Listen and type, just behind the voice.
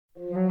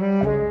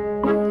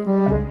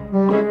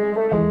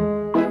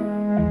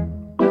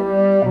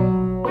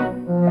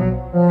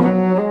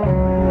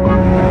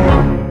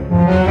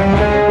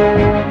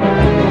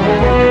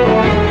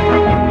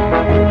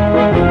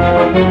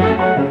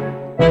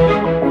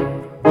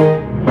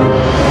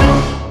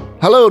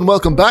Hello and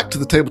welcome back to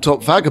the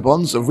Tabletop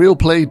Vagabonds, a real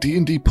play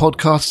D&D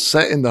podcast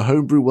set in the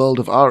homebrew world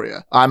of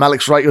Aria. I'm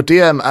Alex Wright, your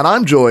DM, and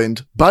I'm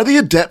joined by the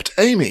adept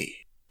Amy.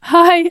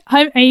 Hi,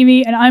 I'm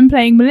Amy, and I'm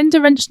playing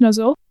Melinda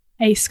Wrenchnozzle,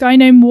 a Sky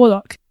Gnome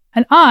Warlock,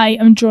 and I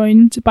am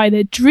joined by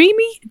the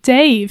dreamy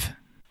Dave.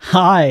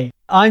 Hi,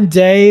 I'm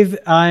Dave.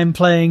 I'm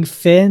playing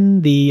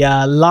Finn, the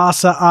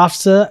Larsa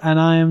After, and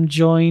I am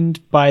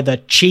joined by the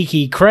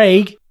cheeky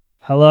Craig.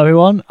 Hello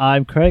everyone,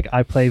 I'm Craig.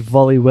 I play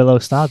Volley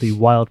Willowstar, the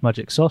wild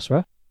magic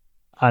sorcerer.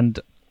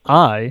 And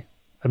I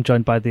am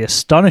joined by the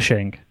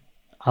astonishing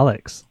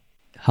Alex.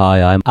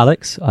 Hi, I'm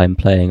Alex. I'm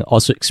playing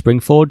Osric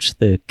Springforge,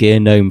 the Gear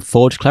Gnome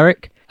Forge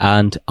Cleric,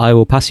 and I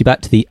will pass you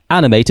back to the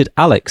animated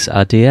Alex,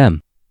 our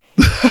DM.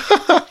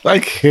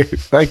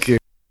 Thank you.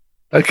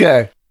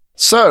 Okay,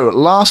 so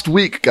last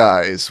week,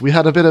 guys, we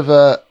had a bit of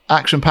a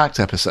action-packed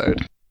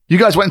episode. You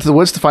guys went into the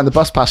woods to find the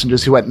bus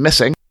passengers who went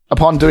missing.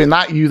 Upon doing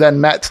that, you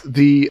then met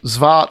the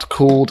Zvart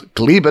called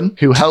Gleben,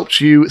 who helped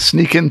you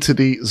sneak into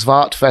the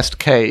Svartfest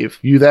cave.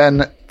 You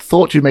then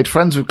thought you made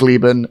friends with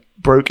Gleben,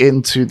 broke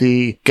into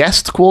the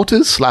guest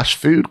quarters /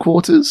 food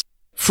quarters,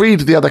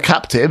 freed the other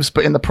captives,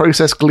 but in the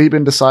process,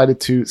 Gleben decided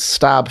to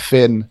stab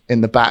Finn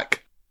in the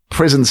back,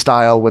 prison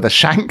style, with a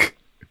shank.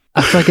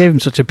 After I gave him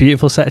such a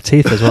beautiful set of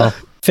teeth as well.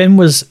 Finn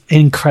was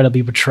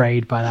incredibly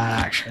betrayed by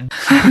that action.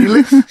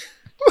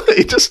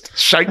 He just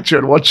shanked you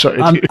and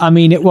one-shotted you. I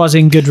mean, it was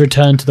in good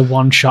return to the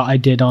one shot I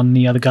did on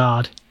the other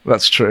guard.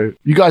 That's true.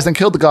 You guys then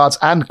killed the guards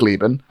and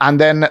Gleben, and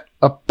then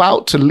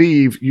about to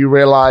leave, you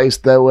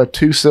realized there were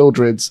 2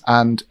 Sildreds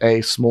and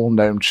a small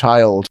gnome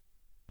child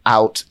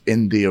out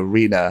in the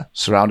arena,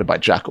 surrounded by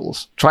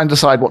jackals. Trying to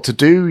decide what to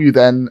do, you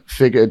then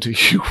figured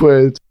you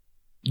would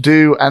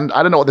do, and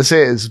I don't know what this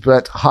is,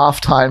 but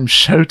halftime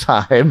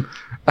showtime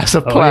as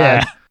a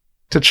plan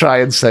to try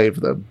and save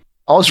them.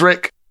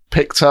 Osric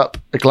picked up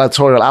a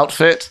gladiatorial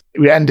outfit.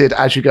 We ended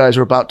as you guys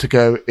were about to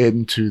go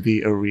into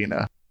the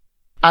arena.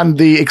 And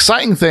the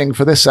exciting thing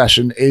for this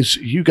session is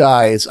you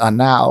guys are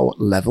now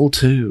level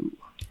 2.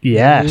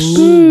 Yes.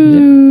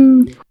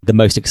 Ooh. The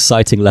most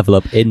exciting level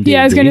up in D&D.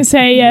 Yeah, I was going to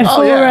say,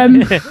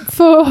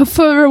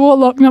 for a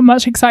Warlock, not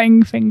much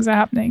exciting things are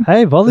happening.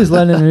 Hey, Volley's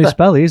learning a new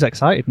spell. He's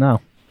excited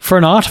now. For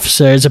an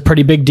artificer, it's a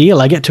pretty big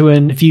deal. I get to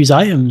infuse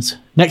items.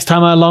 Next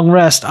time I long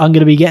rest, I'm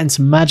going to be getting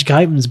some magic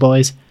items,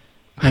 boys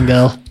and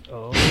girl.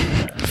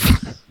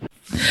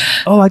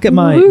 Oh, I get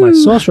my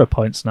sorcerer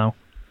points now.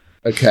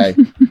 Okay.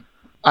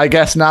 I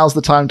guess now's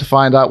the time to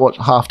find out what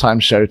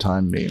halftime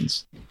showtime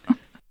means.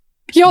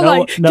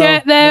 You're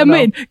get them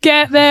in.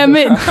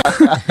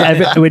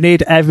 We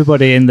need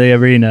everybody in the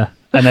arena,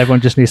 and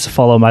everyone just needs to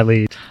follow my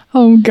lead.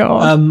 Oh,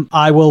 God.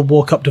 I will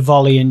walk up to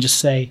Volley and just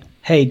say,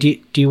 hey, do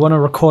you want to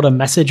record a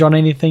message on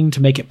anything to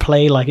make it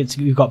play like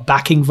you've got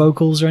backing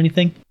vocals or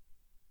anything?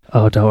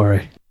 Oh, don't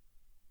worry.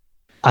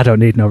 I don't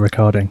need no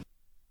recording.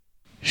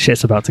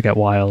 Shit's about to get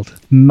wild.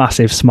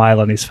 Massive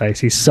smile on his face.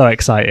 He's so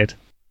excited.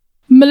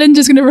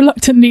 Melinda's going to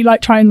reluctantly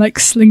try and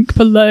slink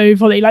below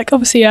Volley.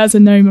 Obviously, as a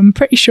gnome, I'm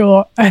pretty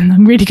sure, and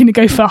I'm really going to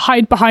go for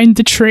hide behind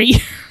the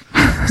tree.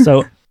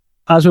 So,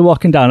 as we're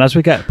walking down, as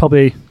we get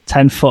probably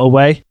 10 foot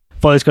away,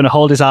 Volley's going to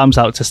hold his arms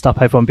out to stop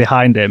everyone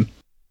behind him.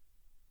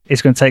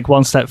 He's going to take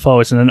one step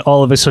forwards, and then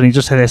all of a sudden, you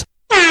just hear this.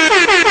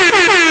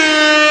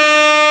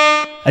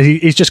 And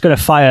he's just going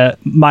to fire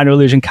minor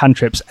illusion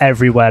cantrips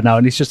everywhere now,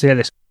 and he's just hear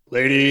this.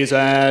 Ladies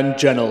and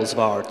gentlemen,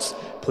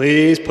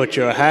 please put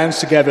your hands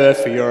together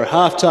for your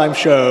halftime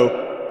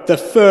show, the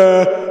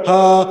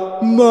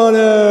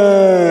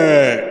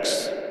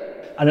Philharmonics.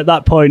 And at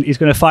that point, he's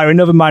going to fire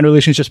another minor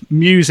illusion, just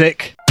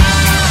music.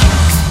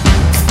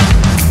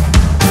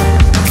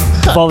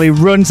 Volley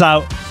runs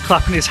out,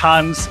 clapping his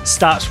hands,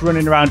 starts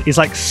running around. He's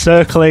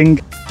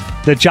circling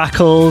the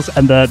jackals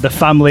and the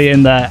family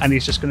in there, and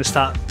he's just going to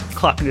start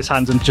clapping his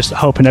hands and just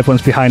hoping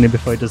everyone's behind him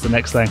before he does the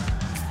next thing.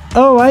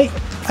 Oh, I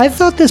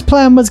thought this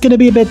plan was going to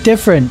be a bit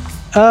different.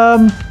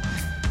 Mal?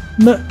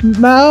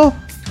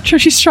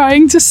 She's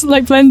trying to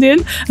blend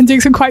in and doing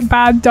some quite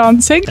bad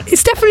dancing.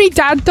 It's definitely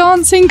dad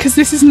dancing because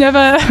this is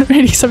never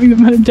really something that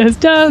Melinda has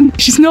done.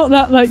 She's not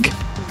that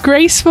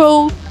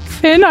graceful.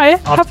 Finn, I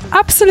have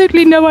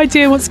absolutely no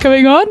idea what's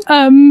going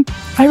on.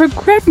 I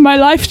regret my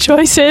life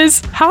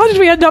choices. How did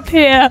we end up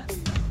here?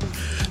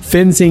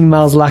 Finn, seeing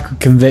Mal's lack of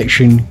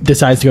conviction,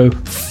 decides to go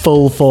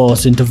full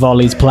force into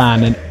Volley's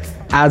plan, and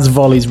as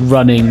Volley's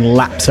running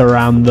laps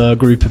around the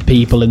group of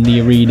people in the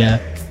arena,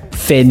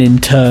 Finn in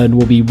turn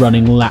will be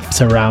running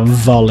laps around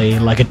Volley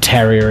like a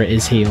terrier at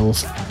his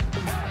heels.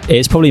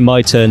 It's probably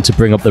my turn to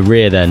bring up the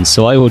rear then,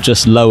 so I will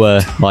just lower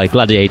my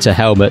gladiator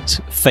helmet,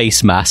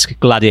 face mask,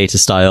 gladiator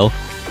style,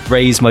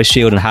 raise my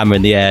shield and hammer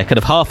in the air, kind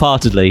of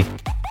half-heartedly,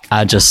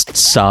 and just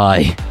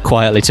sigh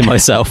quietly to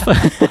myself. Okay.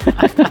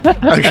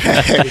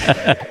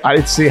 I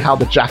need to see how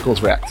the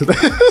jackals react to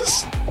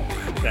this.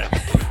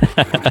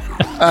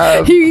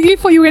 You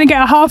thought you were going to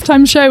get a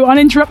halftime show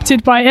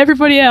uninterrupted by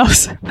everybody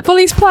else.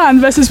 Volley's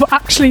plan versus what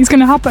actually is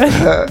going to happen.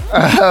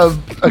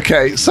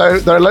 Okay, so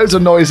there are loads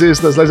of noises,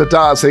 there's loads of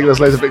dancing,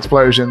 there's loads of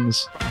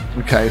explosions.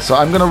 Okay, so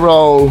I'm going to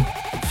roll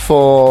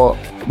for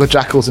the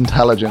jackal's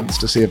intelligence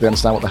to see if they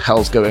understand what the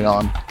hell's going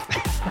on.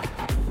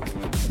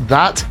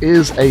 That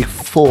is a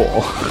 4.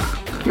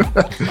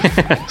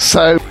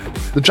 So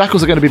the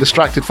jackals are going to be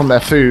distracted from their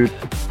food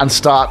and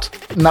start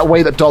in that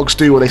way that dogs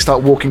do, where they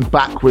start walking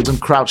backwards and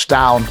crouch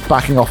down,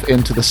 backing off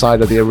into the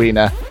side of the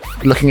arena,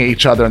 looking at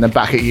each other and then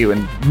back at you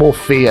in more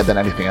fear than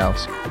anything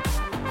else.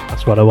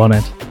 That's what I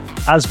wanted.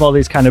 As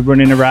Volley's kind of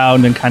running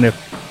around and kind of,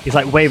 he's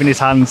like waving his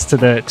hands to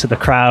the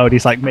crowd.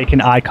 He's like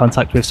making eye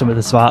contact with some of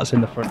the Svarts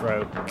in the front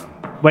row.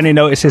 When he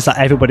notices that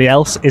everybody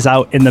else is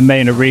out in the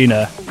main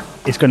arena,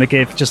 he's going to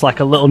give just like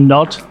a little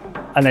nod,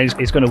 and then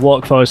he's going to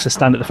walk forward to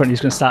stand at the front.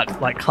 He's going to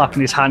start like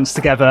clapping his hands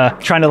together,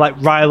 trying to like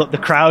rile up the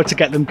crowd to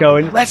get them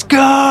going. Let's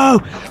go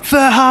for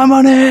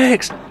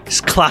harmonics!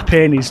 He's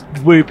clapping, he's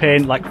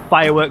whooping, like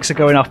fireworks are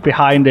going off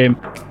behind him.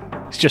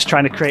 He's just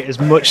trying to create as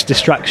much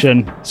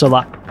distraction so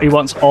that he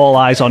wants all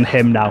eyes on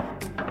him now.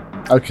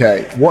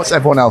 Okay, what's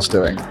everyone else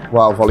doing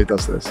while Volley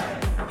does this?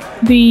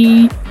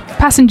 The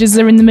passengers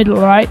are in the middle,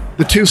 right?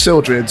 The 2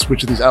 Sildrids,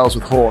 which are these elves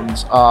with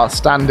horns, are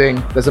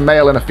standing. There's a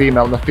male and a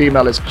female, and the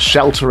female is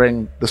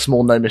sheltering the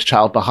small gnomish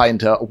child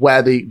behind her,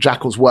 where the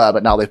jackals were,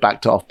 but now they've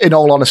backed off. In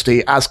all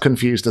honesty, as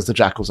confused as the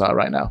jackals are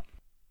right now.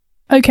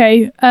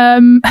 Okay,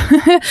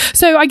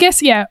 so I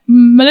guess, yeah,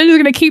 Melinda's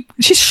going to keep...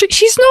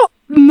 She's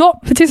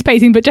not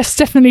participating, but just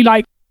definitely,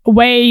 like,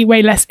 way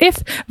less. If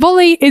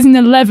Volley is an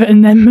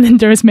 11, then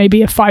Melinda is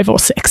maybe a 5 or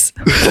 6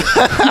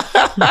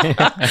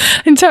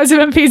 in terms of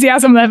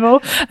enthusiasm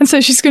level, and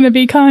so she's going to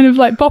be kind of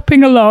like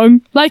bopping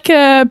along like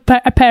a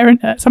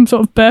parent at some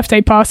sort of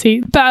birthday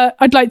party, but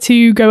I'd like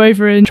to go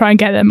over and try and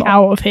get them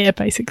out of here,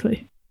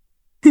 basically.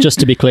 Just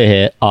to be clear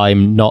here,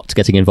 I'm not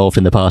getting involved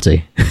in the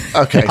party.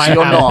 Okay, so I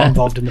you're am not.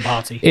 involved in the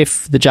party.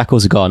 If the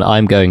jackals are gone,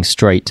 I'm going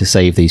straight to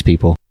save these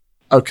people.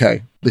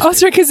 Okay.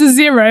 Osric is a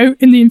 0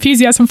 in the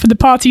enthusiasm for the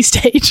party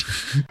stage.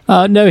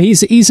 No,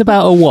 he's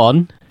about a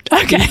 1.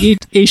 Okay.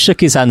 He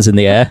shook his hands in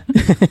the air.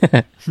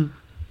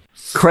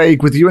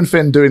 Craig, with you and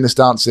Finn doing this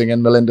dancing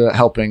and Melinda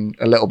helping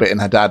a little bit in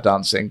her dad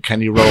dancing,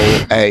 can you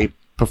roll a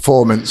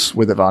performance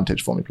with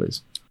advantage for me,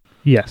 please?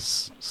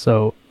 Yes.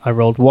 So I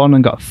rolled 1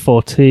 and got a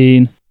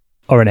 14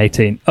 or an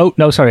 18. Oh,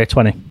 no, sorry, a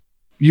 20.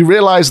 You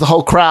realise the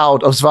whole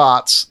crowd of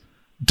Svarts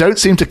don't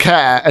seem to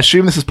care,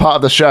 assume this is part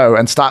of the show,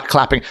 and start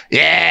clapping.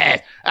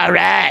 Yeah, all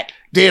right,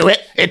 do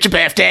it. It's your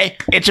birthday.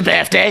 It's your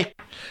birthday.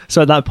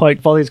 So at that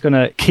point, Volley's going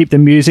to keep the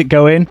music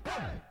going,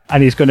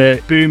 and he's going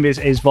to boom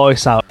his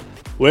voice out.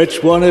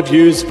 Which one of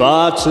you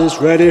Svarts is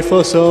ready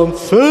for some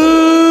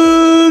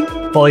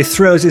fun? Volley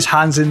throws his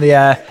hands in the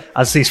air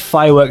as these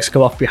fireworks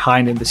go off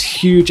behind him. This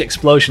huge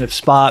explosion of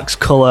sparks,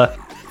 colour,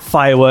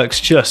 fireworks,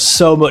 just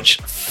so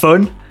much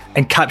fun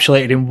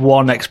encapsulated in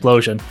one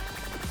explosion.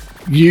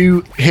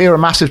 You hear a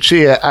massive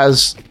cheer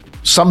as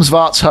some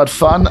Svarts heard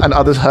fun and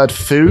others heard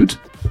food.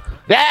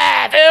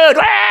 Yeah,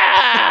 food!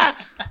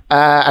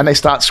 And they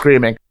start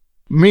screaming.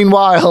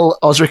 Meanwhile,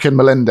 Osric and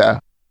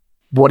Melinda,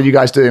 what are you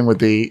guys doing with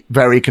the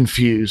very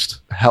confused,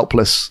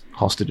 helpless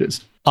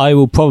hostages? I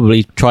will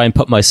probably try and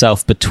put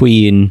myself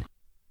between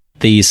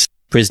these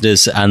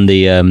prisoners and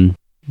the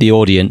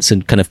audience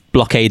and kind of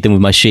blockade them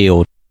with my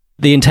shield.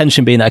 The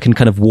intention being that I can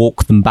kind of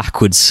walk them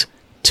backwards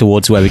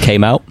towards where we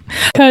came out.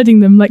 Herding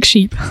them like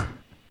sheep.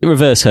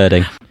 Reverse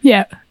herding.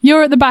 Yeah,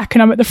 you're at the back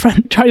and I'm at the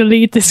front trying to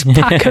lead this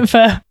pack of...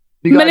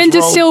 You guys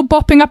Melinda's roll- still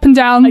bopping up and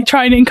down, like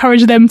trying to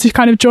encourage them to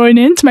kind of join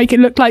in to make it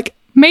look like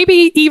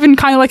maybe even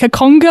kind of like a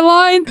conga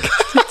line. A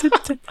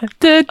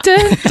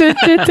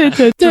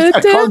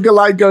conga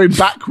line going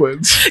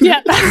backwards.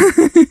 Yeah.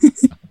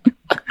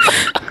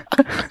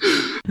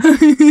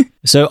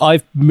 So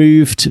I've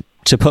moved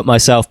to put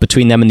myself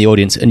between them and the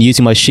audience and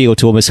using my shield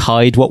to almost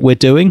hide what we're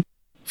doing.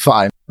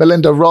 Fine.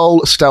 Melinda,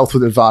 roll stealth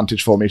with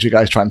advantage for me as you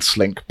guys try and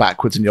slink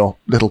backwards in your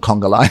little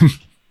conga line.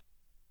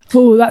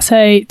 Oh, that's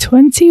a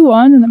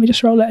 21, and let me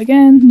just roll it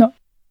again.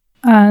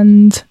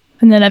 And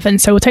an 11,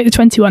 so we'll take the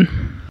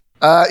 21.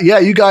 Yeah,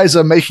 you guys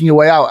are making your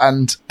way out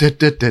and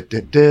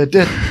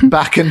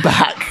back and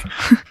back.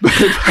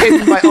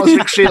 Hidden by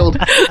Osric's shield.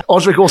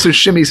 Osric also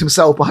shimmies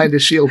himself behind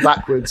his shield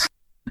backwards.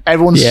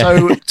 Everyone's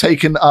so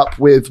taken up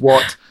with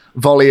what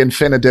Volley and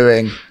Finn are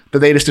doing that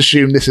they just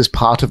assume this is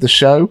part of the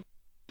show.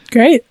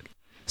 Great.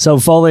 So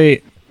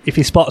Volley, if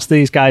he spots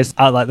these guys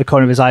out like the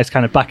corner of his eyes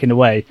kind of backing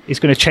away, he's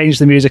going to change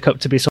the music up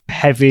to be sort of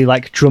heavy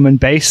like drum and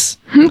bass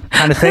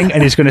kind of thing,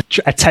 and he's going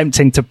to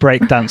attempting to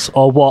breakdance,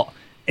 or what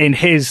in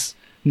his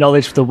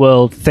knowledge of the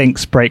world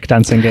thinks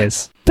breakdancing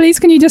is. Please,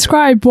 can you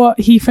describe what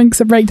he thinks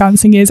that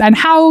breakdancing is, and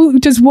how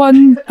does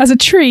one, as a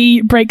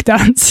tree,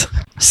 breakdance?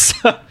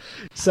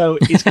 So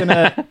he's going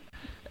to...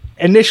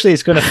 Initially,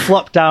 he's going to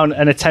flop down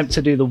and attempt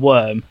to do the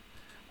worm.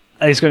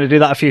 And he's going to do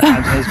that a few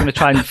times, and he's going to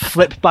try and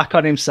flip back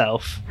on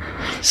himself,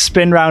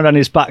 spin round on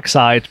his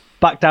backside,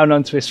 back down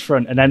onto his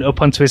front, and then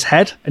up onto his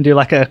head, and do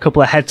like a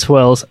couple of head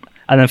twirls,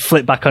 and then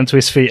flip back onto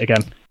his feet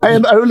again. I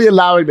am only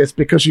allowing this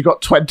because you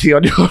got 20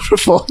 on your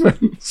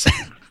performance.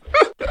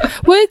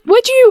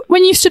 Would you,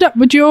 when you stood up,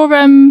 would your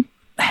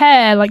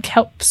hair like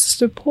help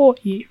support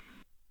you?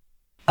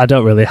 I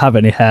don't really have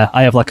any hair.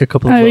 I have like a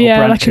couple of little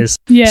branches.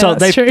 So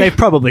that's true. they've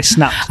probably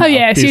snapped. Oh, now,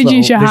 yeah, so these you'd little,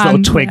 use your these little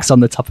hand, twigs on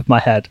the top of my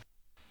head.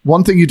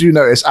 One thing you do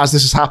notice as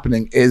this is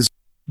happening is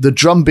the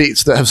drum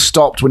beats that have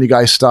stopped when you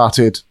guys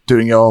started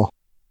doing your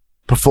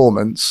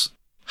performance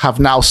have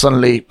now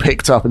suddenly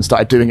picked up and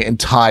started doing it in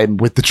time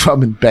with the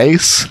drum and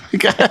bass, I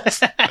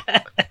guess.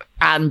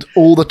 And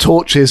all the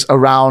torches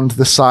around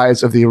the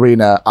sides of the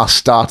arena are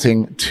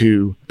starting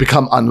to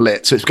become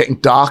unlit. So it's getting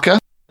darker,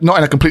 not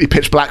in a completely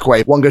pitch black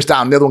way. One goes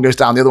down, the other one goes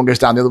down, the other one goes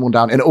down, the other one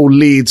down. And it all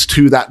leads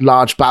to that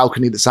large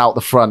balcony that's out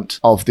the front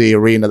of the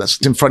arena that's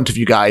in front of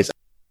you guys.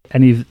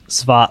 Any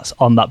Svarts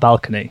on that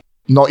balcony?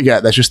 Not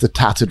yet. There's just the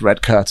tattered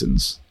red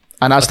curtains.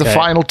 And as the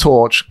final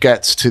torch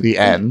gets to the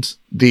end,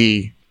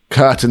 the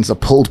curtains are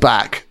pulled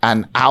back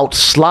and out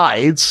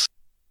slides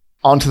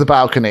onto the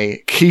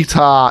balcony,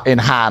 guitar in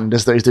hand,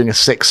 as though he's doing a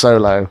sick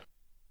solo.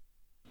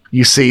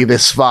 You see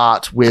this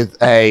Svart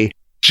with a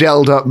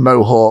gelled up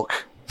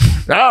mohawk.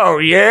 Oh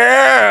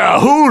yeah,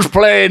 who's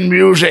playing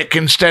music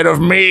instead of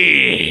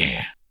me?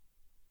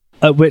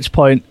 At which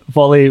point,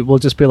 Volley will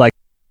just be like,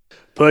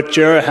 Put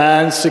your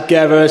hands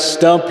together,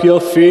 stomp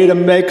your feet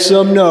and make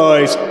some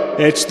noise.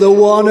 It's the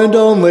one and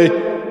only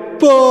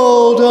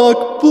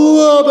Baldock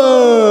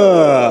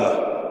Blubber!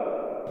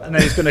 and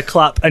then he's going to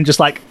clap and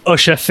just like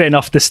usher Finn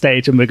off the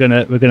stage, and we're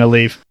gonna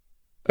leave.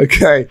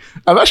 Okay.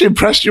 I'm actually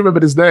impressed you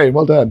remembered his name.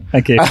 Well done.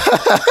 Thank you.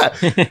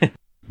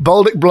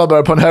 Baldock Blubber,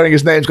 upon hearing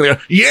his name, is going to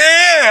go,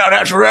 yeah,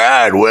 that's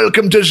right.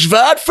 Welcome to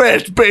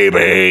Svartfest,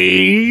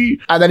 baby.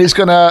 And then he's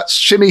going to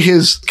shimmy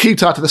his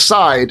guitar to the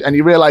side, and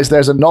you realize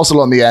there's a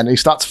nozzle on the end. And he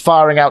starts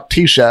firing out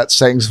T-shirts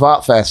saying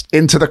Svartfest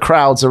into the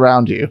crowds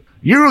around you.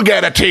 You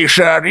get a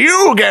T-shirt.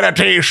 You get a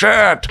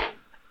T-shirt.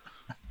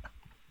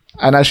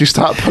 And as you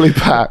start pulling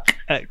back,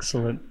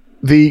 Excellent.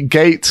 the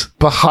gate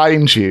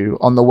behind you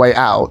on the way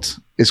out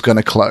is going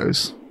to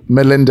close.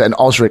 Melinda and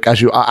Osric,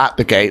 as you are at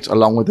the gate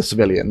along with the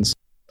civilians,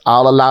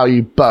 I'll allow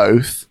you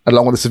both,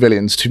 along with the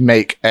civilians, to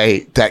make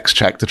a dex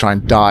check to try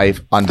and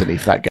dive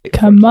underneath that gate.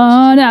 Come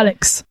on,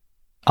 Alex.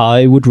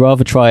 I would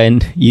rather try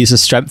and use a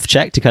strength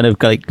check to kind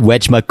of like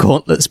wedge my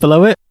gauntlets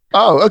below it.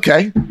 Oh,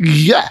 okay.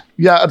 Yeah.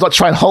 I'd like to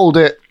try and hold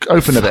it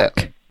open a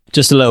bit.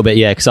 Just a little bit,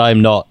 yeah, because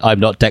I'm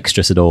not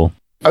dexterous at all.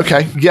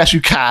 Okay. Yes,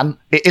 you can.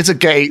 It is a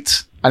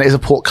gate, and it is a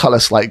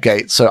portcullis-like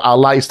gate, so I'll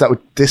allow you to that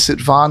with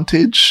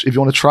disadvantage if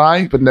you want to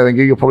try, but knowing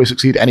you'll probably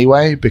succeed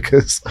anyway,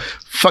 because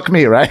fuck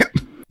me, right?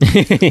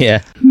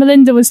 Yeah.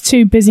 Melinda was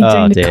too busy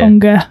doing the dear.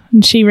 conga,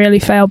 and she really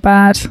failed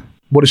bad.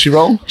 What did she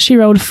roll? She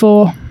rolled a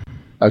 4.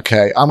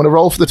 Okay, I'm going to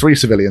roll for the 3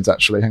 civilians,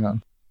 actually. Hang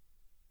on.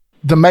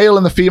 The male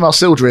and the female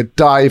Sildred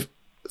dive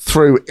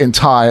through in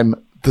time.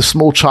 The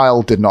small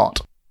child did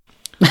not.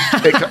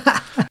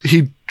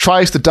 He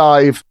tries to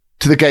dive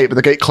to the gate, but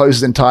the gate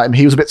closes in time.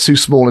 He was a bit too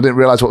small and didn't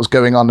realize what was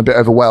going on, a bit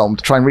overwhelmed.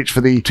 Try and reach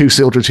for the 2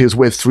 Sildreds he was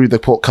with through the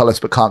portcullis,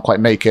 but can't quite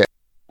make it.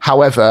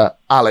 However,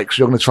 Alex,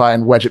 you're going to try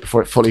and wedge it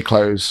before it fully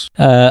closes.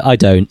 I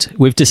don't.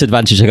 With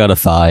disadvantage, I got a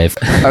 5.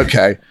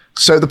 Okay.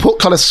 So the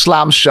portcullis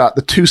slams shut.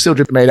 The 2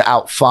 Sildred made it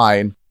out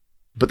fine,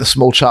 but the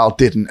small child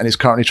didn't, and is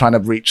currently trying to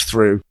reach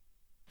through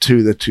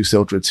to the 2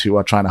 Sildreds who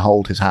are trying to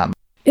hold his hand.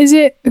 Is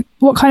it,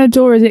 what kind of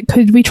door is it?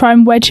 Could we try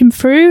and wedge him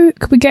through?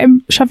 Could we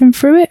shove him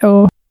through it,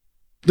 or?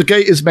 The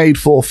gate is made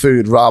for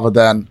food rather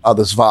than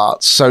other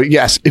Svarts. So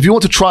yes, if you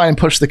want to try and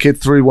push the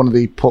kid through one of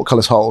the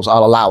portcullis holes,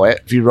 I'll allow it.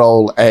 If you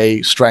roll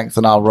a strength,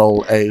 and I'll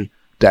roll a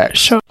dex.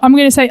 Sure. I'm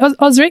going to say,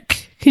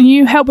 Osric, can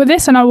you help with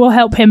this? And I will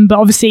help him, but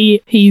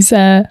obviously he's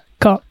got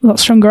a lot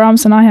stronger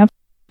arms than I have.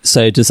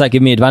 So does that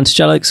give me advantage,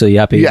 Alex? Or are you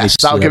happy? Yes,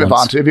 that'll give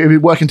advantage. If you're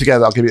working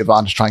together, I'll give you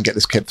advantage to try and get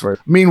this kid through.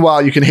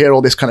 Meanwhile, you can hear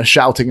all this kind of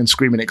shouting and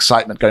screaming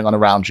excitement going on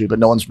around you, but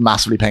no one's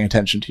massively paying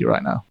attention to you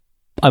right now.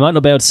 I might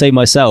not be able to save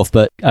myself,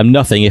 but I'm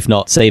nothing if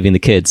not saving the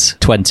kids.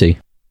 20.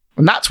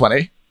 And that's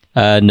 20.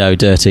 No,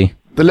 dirty.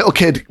 The little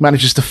kid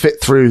manages to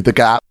fit through the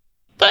gap.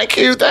 Thank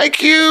you.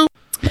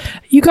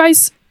 You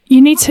guys,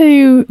 you need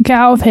to get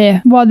out of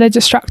here while they're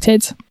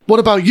distracted. What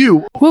about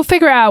you? We'll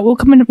figure it out. We'll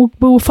come in.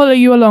 We'll follow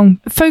you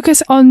along.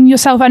 Focus on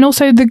yourself and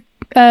also the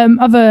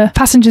other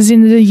passengers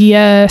in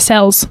the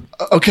cells.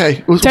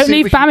 Okay. Don't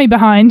leave Bammy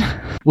behind.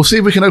 We'll see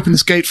if we can open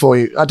this gate for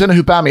you. I don't know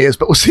who Bammy is,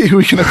 but we'll see if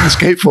we can open this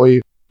gate for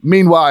you.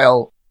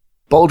 Meanwhile,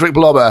 Baldric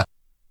Blubber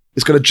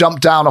is going to jump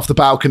down off the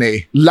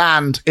balcony,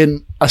 land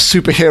in a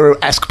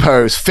superhero-esque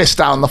pose, fist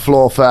down on the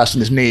floor first on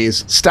his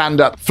knees,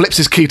 stand up, flips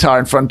his guitar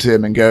in front of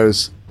him and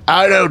goes,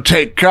 I don't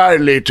take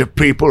kindly to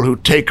people who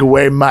take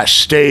away my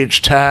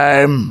stage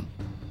time.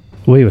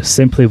 We were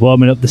simply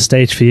warming up the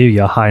stage for you,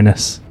 Your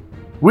Highness.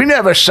 We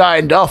never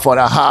signed off on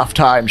a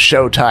halftime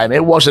showtime.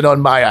 It wasn't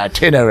on my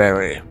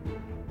itinerary.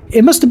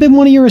 It must have been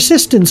one of your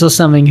assistants or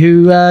something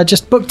who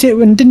just booked it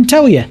and didn't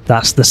tell you.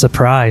 That's the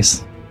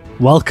surprise.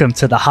 Welcome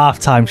to the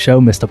halftime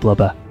show, Mr.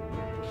 Blubber.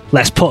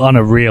 Let's put on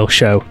a real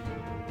show.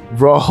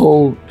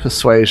 Roll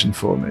persuasion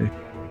for me.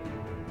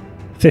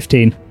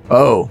 15.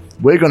 Oh,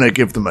 we're going to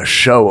give them a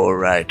show, all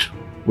right.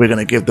 We're going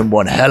to give them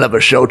one hell of a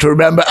show to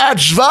remember at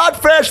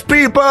Svartfest,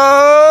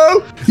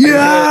 people!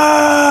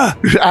 Yeah!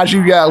 As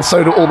you yell,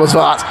 so do all the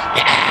Svarts.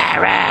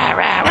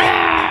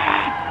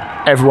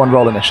 Everyone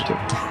roll initiative.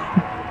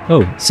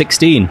 Oh,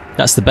 16.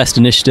 That's the best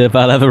initiative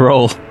I'll ever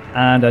roll.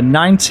 And a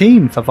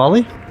 19 for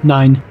Volley.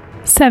 9.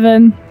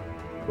 7.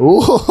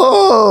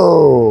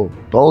 Ooh!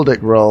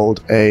 Boldick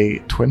rolled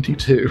a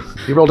 22.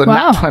 He rolled a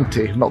Wow. nat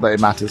 20. Not that it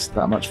matters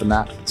that much for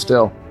nat, but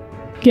still.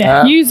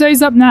 Yeah, use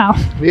those up now.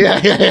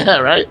 Yeah,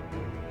 right?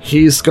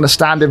 He's going to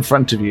stand in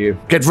front of you.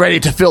 Get ready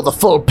to feel the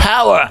full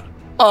power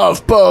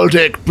of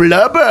Boldick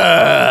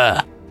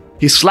Blubber!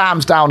 He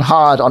slams down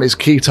hard on his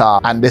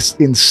keytar, and this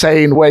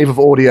insane wave of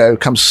audio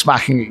comes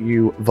smacking at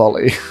you,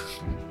 Volley.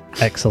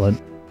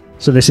 Excellent.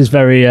 So this is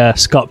very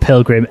Scott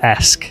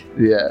Pilgrim-esque.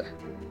 Yeah.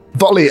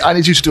 Volley, I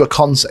need you to do a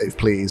con save,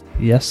 please.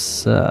 Yes,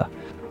 sir.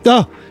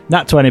 Oh,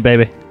 nat 20,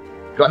 baby.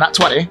 You got a nat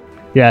 20?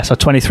 Yeah, so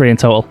 23 in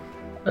total.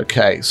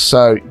 Okay,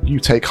 so you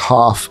take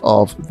half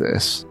of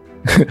this.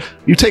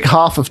 You take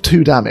half of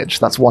 2 damage.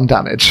 That's 1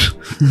 damage.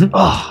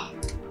 Oh.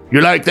 You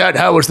like that?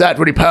 How was that?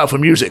 Really powerful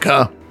music,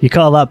 huh? You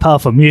call that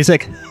powerful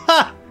music?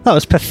 Ha! That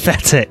was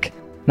pathetic.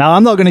 Now,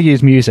 I'm not going to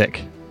use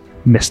music,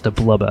 Mr.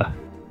 Blubber.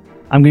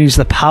 I'm going to use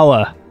the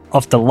power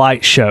of the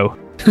light show.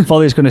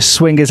 Volley's going to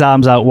swing his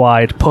arms out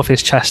wide, puff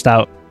his chest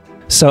out.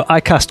 So I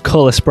cast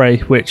Colour Spray,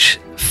 which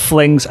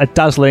flings a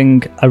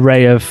dazzling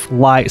array of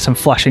lights and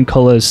flashing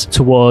colours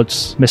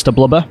towards Mr.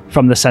 Blubber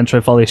from the centre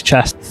of Volley's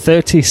chest.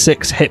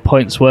 36 hit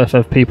points worth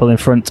of people in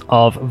front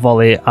of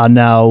Volley are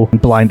now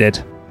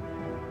blinded.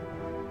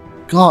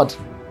 God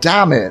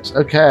damn it.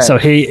 Okay. So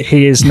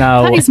he is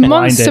now That is blinded.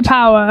 monster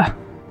power.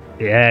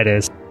 Yeah, it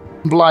is.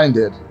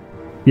 blinded.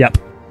 Yep.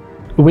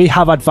 We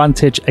have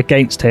advantage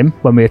against him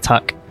when we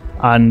attack,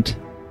 and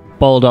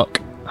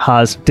Baldock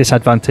has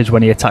disadvantage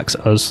when he attacks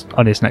us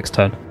on his next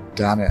turn.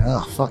 Damn it.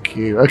 Oh, fuck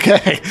you.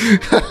 Okay.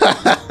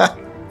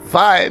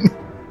 Fine.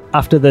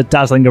 After the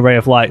dazzling array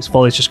of lights,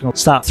 Volley's just going to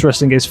start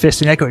thrusting his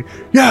fist in the air, going,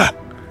 yeah,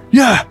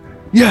 yeah,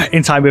 yeah,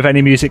 in time with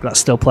any music that's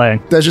still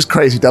playing. There's just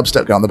crazy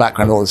dubstep going on in the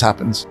background while this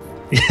happens.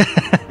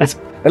 It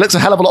looks a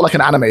hell of a lot like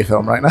an anime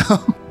film right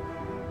now.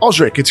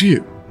 Osric, it's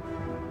you.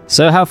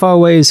 So how far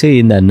away is he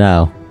in then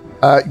now?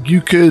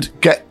 You could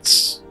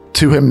get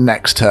to him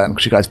next turn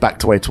because you guys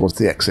backed away towards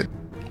the exit.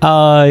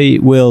 I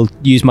will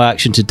use my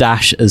action to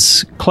dash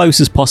as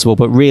close as possible,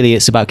 but really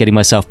it's about getting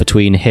myself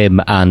between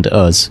him and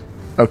us.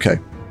 Okay.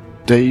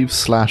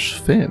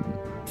 Dave/Finn.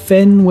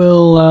 Finn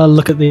will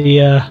look at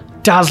the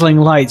dazzling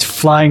lights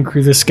flying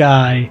through the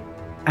sky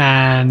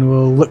and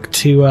will look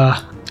to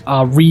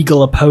our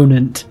regal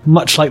opponent.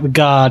 Much like the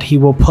guard, he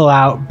will pull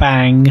out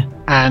Bang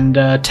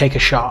and take a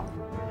shot.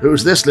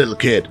 Who's this little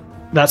kid?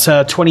 That's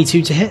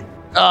 22 to hit.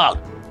 Oh,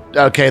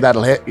 okay,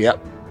 that'll hit.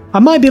 Yep. I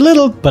might be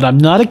little, but I'm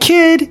not a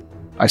kid.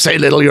 I say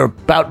little, you're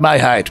about my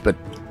height, but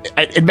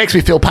it makes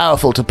me feel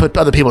powerful to put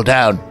other people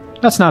down.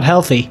 That's not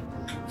healthy.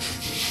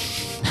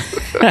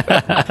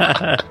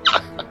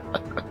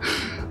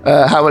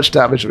 How much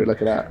damage are we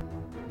looking at?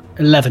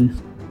 11.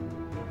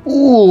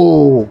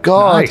 Ooh,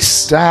 God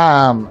Nice.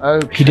 damn.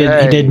 Okay. He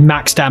did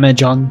max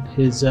damage on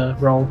his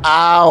roll.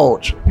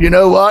 Ouch. You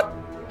know what?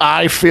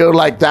 I feel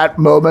like that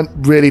moment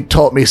really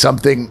taught me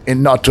something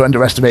in not to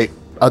underestimate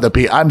other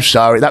people. I'm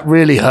sorry. That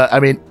really hurt. I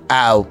mean,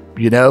 ow,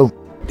 you know?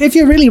 If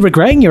you're really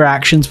regretting your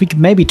actions, we could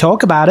maybe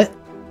talk about it.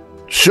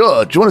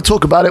 Sure. Do you want to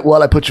talk about it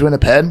while I put you in a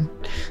pen?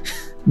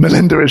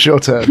 Melinda, it's your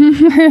turn.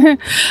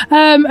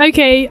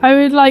 Okay, I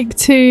would like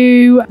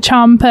to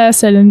charm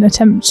person and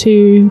attempt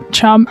to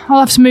charm. I'll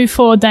have to move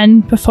forward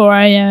then before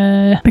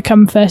I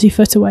become 30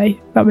 foot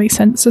away. That makes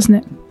sense, doesn't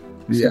it?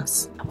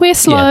 Yes. We're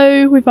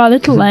slow with our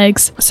little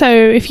legs. So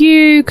if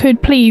you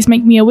could please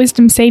make me a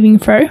wisdom saving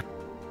throw.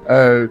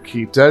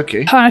 Okie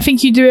dokie. I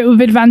think you do it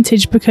with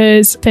advantage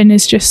because Finn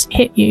has just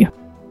hit you.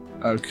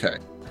 Okay.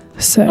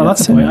 So Oh,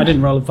 that's a point. I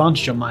didn't roll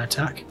advantage on my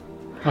attack.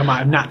 I might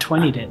have nat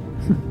 20'd it.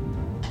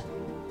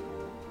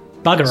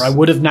 Bugger, I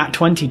would have nat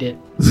 20'd it.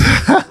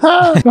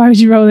 Why would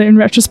you roll it in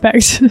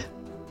retrospect?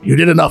 You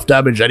did enough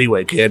damage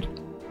anyway, kid.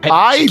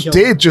 I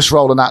did just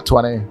roll a nat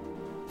 20.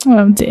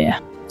 Oh dear.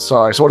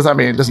 Sorry, so what does that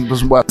mean? It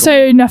doesn't work.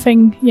 So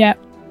nothing yet.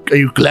 Are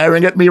you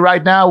glaring at me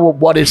right now? Well,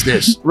 what is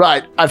this?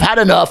 Right, I've had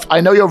enough.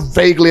 I know you're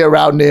vaguely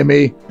around near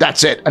me.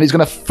 That's it. And he's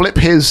going to flip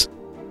his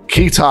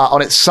keytar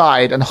on its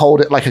side and hold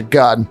it like a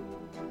gun.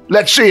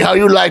 Let's see how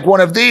you like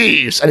one of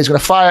these. And he's going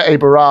to fire a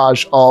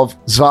barrage of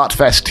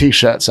Svartfest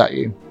t-shirts at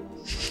you.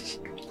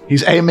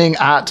 He's aiming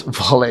at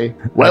Volley.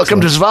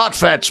 Welcome to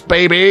Svartfest,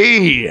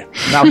 baby!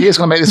 Now, he is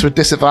going to make this with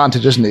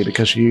disadvantage, isn't he?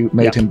 Because you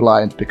made him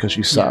blind because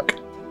you suck.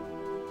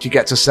 He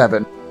gets a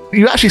 7.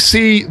 You actually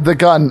see the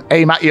gun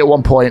aim at you at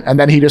one point, and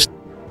then he just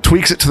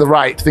tweaks it to the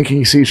right, thinking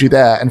he sees you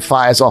there, and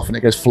fires off, and it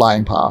goes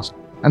flying past.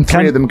 And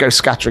three of them go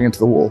scattering into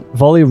the wall.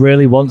 Volley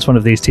really wants one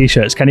of these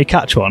t-shirts. Can he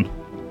catch one?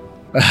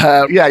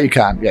 Yeah, you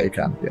can. Yeah, you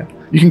can. Yeah,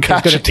 you can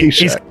catch a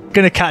t-shirt. He's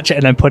going to catch it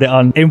and then put it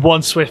on in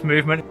one swift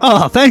movement.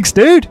 Oh, thanks,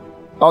 dude!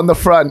 On the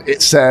front,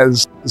 it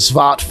says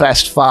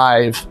Svartfest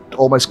 5,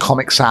 almost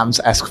Comic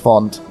Sans-esque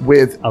font,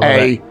 with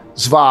a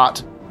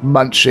Svart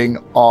munching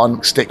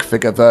on stick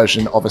figure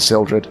version of a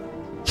Sildred.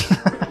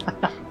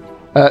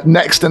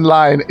 Next in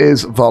line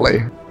is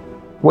Volley.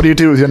 What do you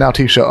do with your now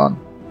t-shirt on?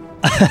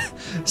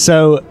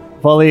 So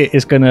Volley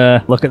is going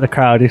to look at the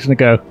crowd. He's going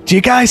to go, "Do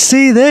you guys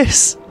see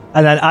this?"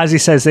 And then as he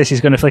says this,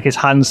 he's going to flick his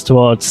hands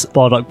towards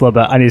Baldock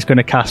Blubber and he's going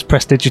to cast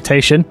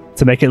Prestidigitation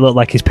to make it look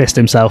like he's pissed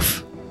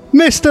himself.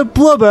 Mr.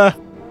 Blubber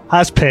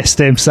has pissed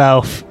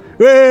himself.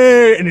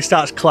 Whee! And he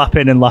starts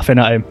clapping and laughing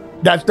at him.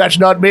 That's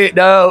not me.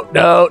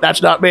 No,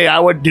 that's not me. I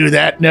wouldn't do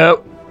that.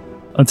 No.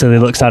 Until he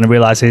looks down and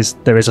realises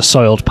there is a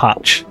soiled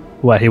patch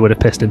where he would have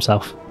pissed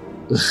himself.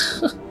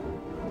 He's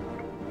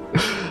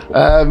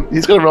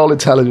going to roll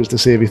intelligence to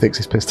see if he thinks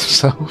he's pissed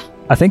himself.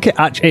 I think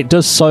it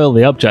does soil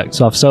the object,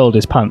 so I've soiled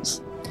his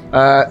pants.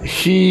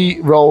 He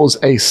rolls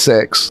a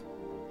 6.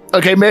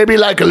 Okay, maybe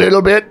like a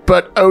little bit,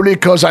 but only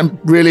because I'm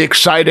really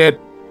excited.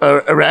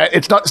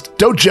 It's not.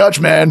 Don't judge,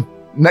 man.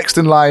 Next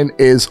in line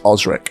is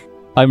Osric.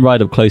 I'm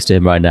right up close to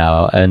him right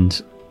now,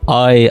 and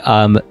I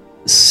am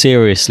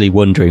seriously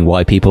wondering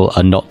why people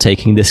are not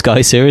taking this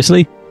guy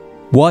seriously.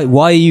 Why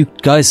are you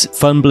guys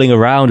fumbling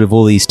around with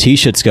all these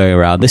t-shirts going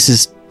around? This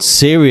is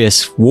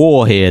serious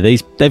war here.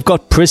 They've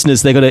got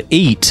prisoners they're going to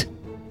eat.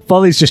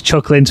 Volley's just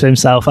chuckling to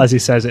himself as he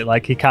says it,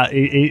 like he can't.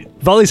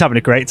 Volley's having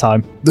a great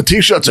time. The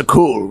t-shirts are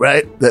cool,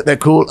 right? They're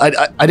cool.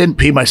 I didn't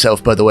pee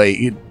myself, by the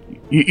way.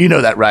 You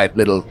know that, right,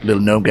 little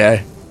gnome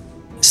guy?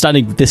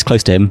 Standing this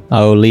close to him,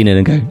 I'll lean in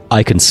and go,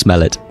 "I can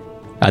smell it,"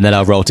 and then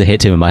I'll roll to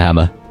hit him with my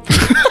hammer.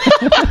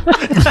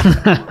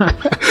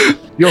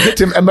 You'll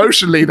hit him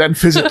emotionally, then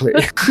physically.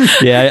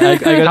 Yeah,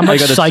 How much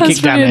psychic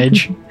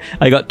damage?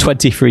 I got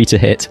 23 to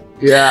hit.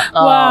 Yeah.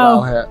 Oh,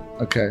 Wow. that'll hit.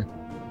 Okay.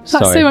 That's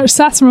Sorry. so much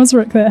sass from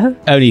Osric there.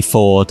 Only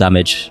 4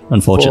 damage,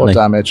 unfortunately.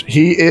 4 damage.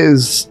 He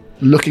is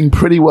looking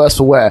pretty worse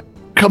for wear.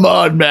 Come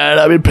on, man.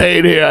 I'm in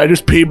pain here. I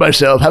just peed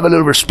myself. Have a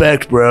little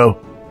respect, bro.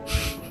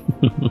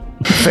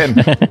 Finn.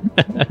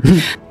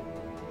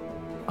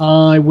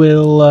 I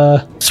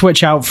will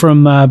switch out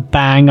from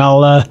Bang.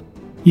 I'll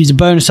use a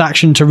bonus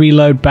action to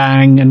reload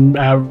Bang and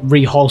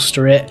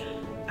reholster it.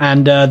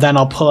 And then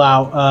I'll pull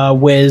out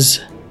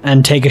Wiz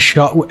and take a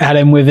shot at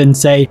him with and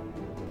say,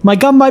 "My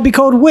gun might be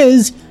called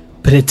Wiz,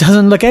 but it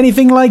doesn't look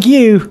anything like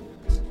you."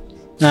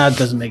 No, it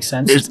doesn't make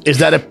sense. Is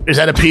that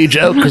a pee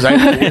joke? Because I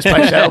it's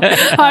myself.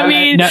 I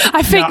mean, no,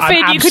 I think, no, I'm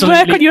Finn, you could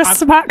work on your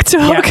absolutely- smack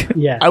talk.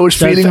 Yeah. I was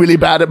feeling really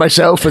bad at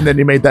myself, and then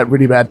you made that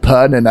really bad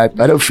pun, and I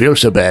don't feel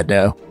so bad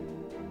now.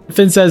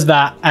 Finn says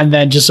that and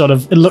then just sort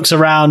of looks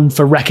around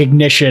for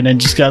recognition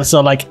and just goes sort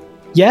of like,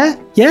 yeah.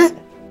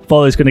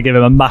 Volley's going to give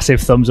him a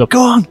massive thumbs up.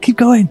 Go on, keep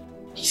going.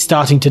 He's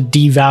starting to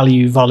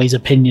devalue Volley's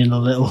opinion a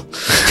little.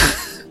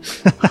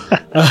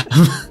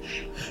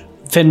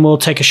 Finn will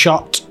take a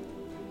shot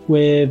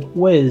with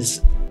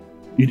Wiz.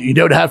 You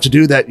don't have to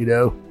do that, you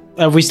know.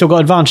 Have we still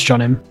got advantage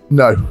on him?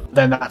 No.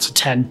 Then that's a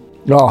 10.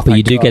 Oh, But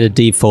you do get a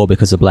D4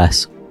 because of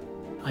Bless.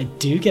 I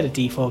do get a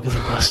D4 because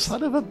of this.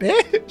 son of a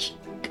bitch.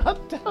 God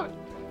damn it.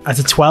 That's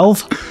a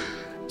 12.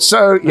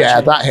 So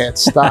yeah, that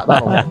hits.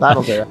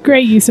 That'll do it.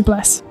 Great use of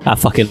Bless. I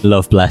fucking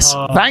love Bless.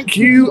 Thank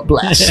you,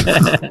 bless.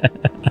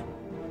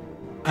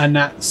 And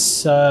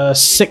that's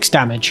 6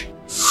 damage.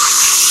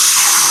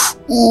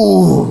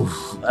 Ooh.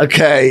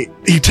 Okay.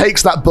 He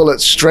takes that bullet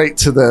straight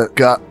to the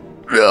gut.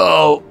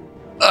 Oh.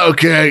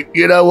 Okay.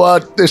 You know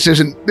what? This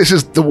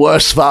is the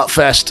worst fart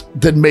fest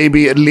than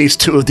maybe at least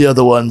 2 of the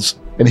other ones.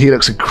 And he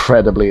looks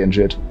incredibly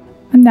injured.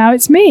 And now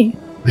it's me.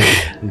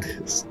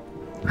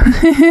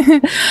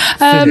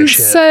 Finish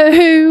it.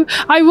 So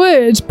I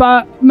would,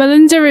 but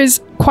Melinda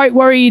is quite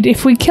worried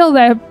if we kill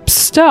their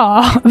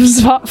star of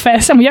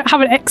Svartfest and we don't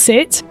have an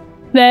exit,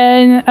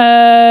 then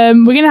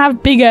we're going to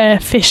have bigger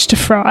fish to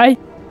fry.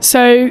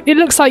 So it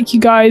looks like you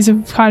guys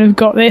have kind of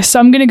got this.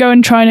 So I'm going to go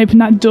and try and open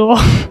that door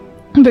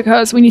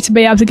because we need to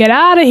be able to get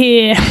out of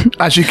here.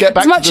 As you get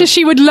back As much as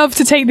she would love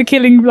to take the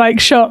killing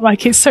shot,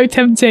 it's so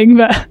tempting,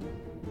 but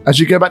As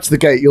you go back to the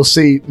gate, you'll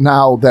see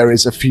now there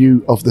is a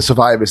few of the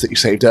survivors that you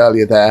saved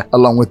earlier there,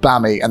 along with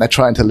Bammy, and they're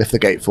trying to lift the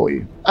gate for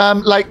you.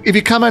 If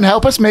you come and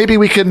help us, maybe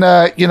we can,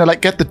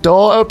 get the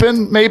door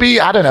open,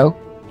 maybe? I don't know.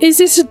 is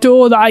this a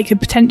door that I could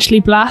potentially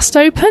blast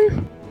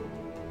open?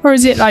 Or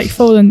is it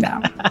fallen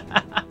down?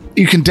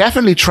 You can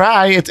definitely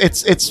try.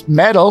 It's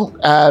metal,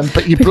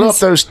 but you blew up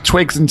those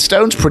twigs and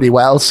stones pretty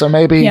well, so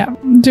maybe... Yeah,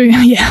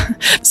 yeah.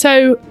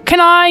 So can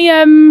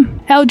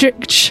I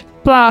Eldritch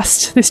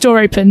blast this door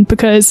open?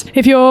 Because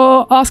if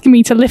you're asking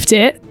me to lift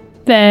it,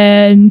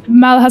 then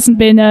Mal hasn't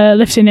been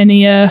lifting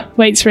any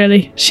weights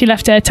really. She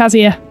left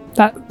Tazia,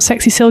 that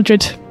sexy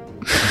Sildred,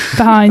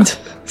 behind.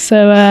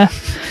 So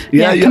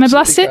Yeah, you can I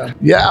blast absolutely it?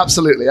 can. Yeah,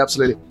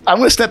 absolutely. I'm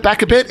going to step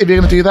back a bit if you're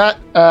going to do that.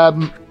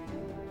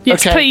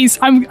 Yes, okay. please.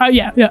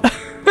 Yeah.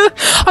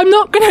 I'm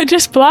not going to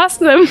just blast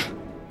them.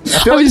 I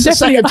feel like was it's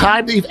the definitely- second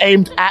time that you've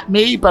aimed at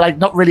me, but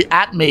not really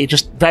at me,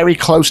 just very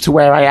close to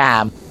where I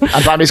am.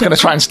 And Bammy's going to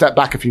try and step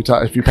back a few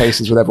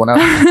paces with everyone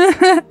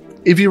else.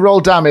 If you roll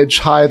damage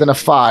higher than a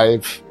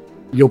 5,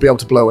 you'll be able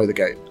to blow away the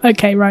gate.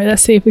 Okay, right,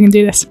 let's see if we can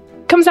do this.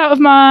 Comes out of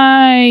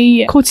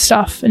my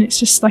quarterstaff and it's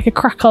just like a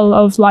crackle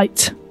of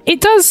light. It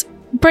does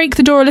break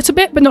the door a little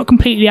bit, but not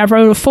completely. I've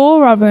rolled a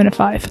 4 rather than a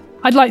 5.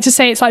 I'd like to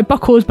say it's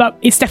buckled, but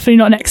it's definitely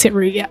not an exit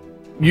route yet.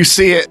 You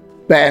see it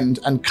bend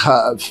and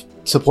curve,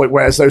 to the point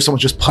where as though someone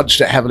just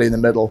punched it heavily in the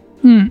middle,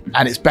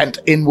 and it's bent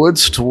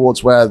inwards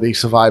towards where the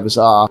survivors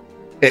are.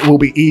 It will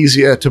be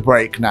easier to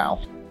break now.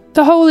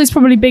 The hole is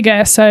probably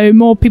bigger, so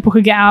more people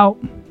could get out.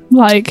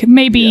 Like,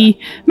 maybe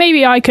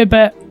I could,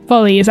 but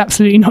Volley is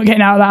absolutely not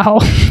getting out of that hole.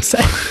 So.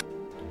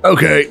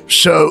 Okay,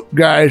 so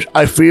guys,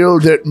 I feel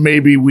that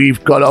maybe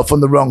we've got off on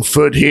the wrong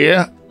foot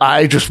here.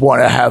 I just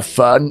want to have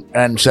fun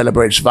and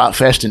celebrate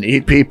Svartfest and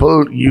eat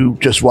people. You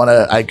just want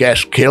to, I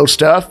guess, kill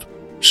stuff.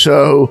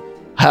 So,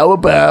 how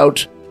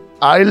about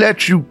I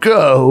let you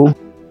go,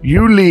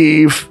 you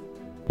leave,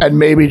 and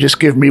maybe just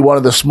give me one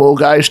of the small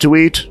guys to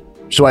eat,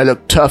 so I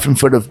look tough in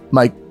front of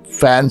my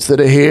fans that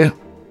are here?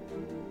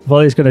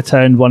 Volley's going to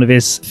turn one of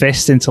his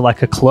fists into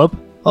like a club.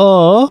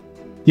 Or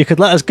you could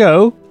let us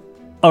go.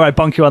 All right,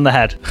 bonk you on the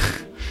head.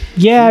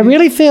 Yeah, I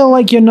really feel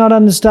like you're not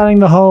understanding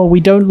the whole we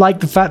don't like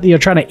the fact that you're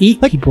trying to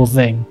eat people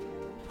thing.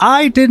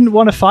 I didn't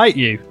want to fight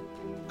you.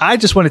 I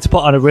just wanted to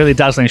put on a really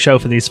dazzling show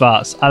for these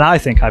Svarts, and I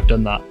think I've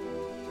done that.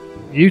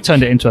 You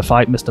turned it into a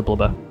fight, Mr.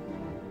 Blubber.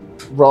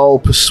 Roll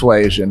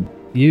persuasion.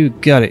 You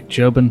got it,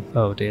 Jobin.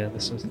 Oh dear,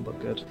 this doesn't look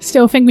good.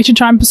 Still think we should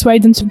try and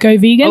persuade them to go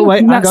vegan. Oh, wait,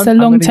 hang that's on. the I'm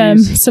gonna long-term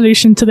use-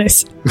 solution to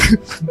this.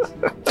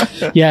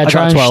 Yeah,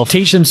 try got and 12.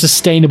 teach them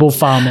sustainable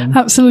farming.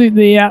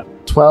 Absolutely, yeah.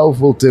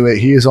 12 will do it.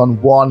 He is on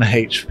 1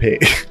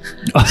 HP.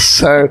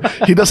 So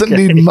he doesn't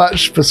need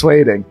much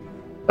persuading.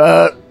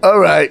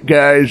 Alright,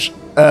 guys.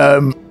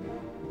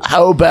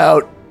 How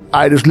about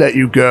I just let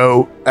you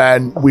go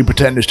and we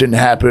pretend this didn't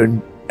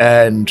happen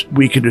and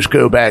we can just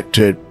go back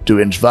to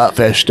doing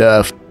Svartfest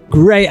stuff.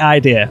 Great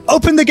idea.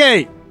 Open the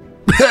gate!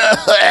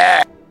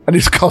 And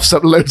he coughs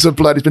up loads of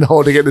blood. He's been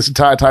holding it this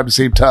entire time to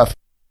seem tough.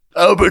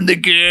 Open the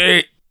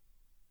gate!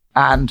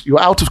 And you're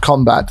out of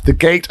combat. The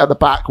gate at the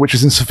back, which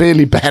is in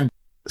severely bent,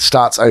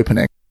 starts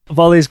opening.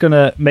 Volley's going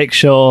to make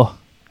sure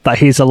that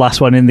he's the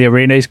last one in the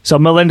arena. So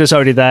Melinda's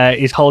already there.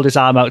 He's hold his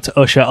arm out to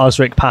usher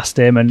Osric past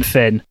him and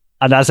Finn.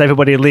 And as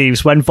everybody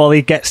leaves, when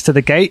Volley gets to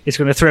the gate, he's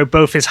going to throw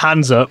both his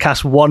hands up,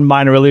 cast one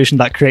minor illusion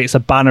that creates a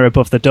banner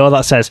above the door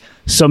that says,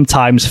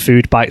 "Sometimes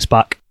food bites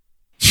back."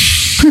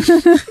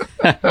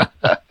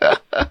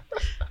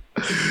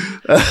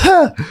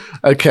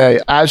 Okay,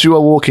 as you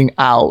are walking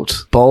out,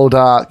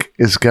 Boldark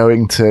is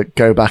going to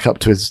go back up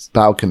to his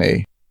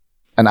balcony.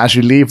 And as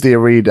you leave the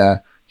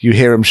arena, you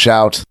hear him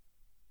shout,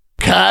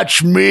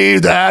 "Catch me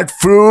that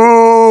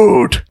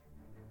food!"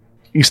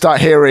 You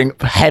start hearing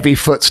heavy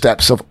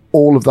footsteps of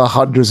all of the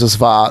hundreds of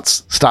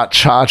Svarts start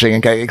charging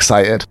and getting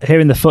excited.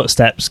 Hearing the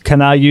footsteps,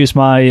 can I use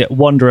my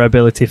Wanderer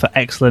ability for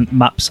excellent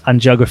maps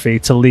and geography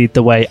to lead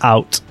the way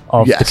out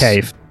of the Yes.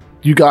 cave?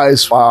 You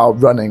guys are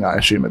running, I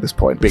assume, at this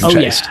point, being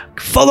chased. Yeah.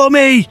 Follow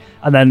me!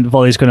 And then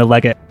Volley's going to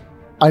leg it.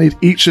 I need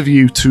each of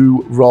you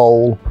to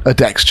roll a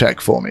dex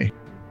check for me.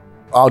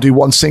 I'll do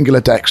one singular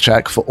dex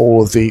check for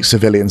all of the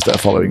civilians that are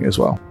following as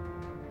well.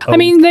 I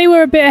mean, they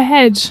were a bit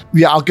ahead.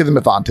 Yeah, I'll give them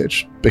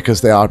advantage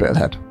because they are a bit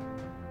ahead.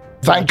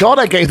 Thank God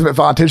I gave them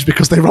advantage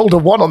because they rolled a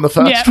 1 on the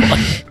first Yeah. one.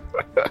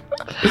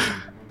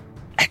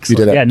 You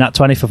did it. Yeah, nat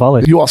 20 for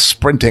Volley. You are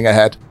sprinting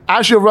ahead.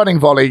 As you're running,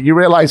 Volley, you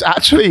realize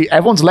actually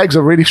everyone's legs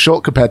are really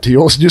short compared to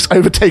yours and just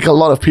overtake a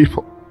lot of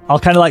people. I'll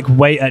kind of like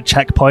wait at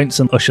checkpoints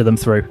and usher them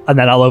through. And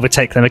then I'll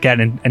overtake them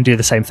again and do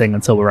the same thing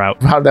until we're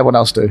out. How did everyone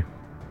else do?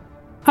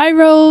 I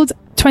rolled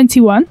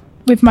 21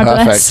 with my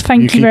Perfect. bless. Thank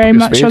You you keep very your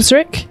much, speed.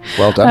 Osric.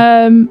 Well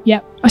done.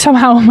 Yeah.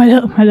 Somehow my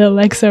little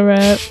legs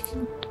are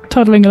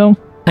toddling along.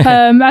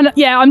 And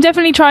yeah, I'm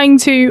definitely trying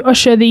to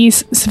usher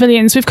these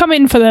civilians. We've come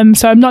in for them,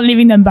 so I'm not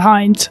leaving them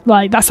behind.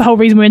 Like, that's the whole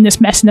reason we're in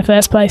this mess in the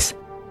first place.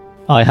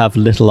 I have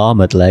little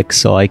armored legs,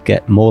 so I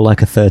get more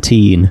like a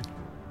 13.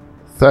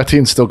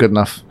 13's still good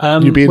enough.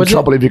 You'd be in was it-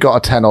 trouble if you got a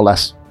 10 or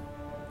less.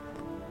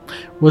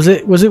 Was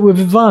it with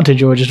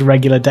advantage or just a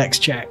regular dex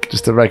check?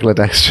 Just a regular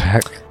dex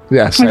check.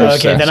 Yes.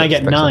 Okay, then I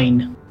get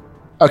 9.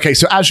 Okay,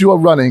 so as you are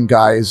running,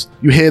 guys,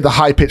 you hear the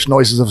high-pitched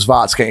noises of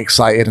Svarts getting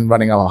excited and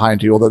running up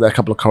behind you, although they're a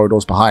couple of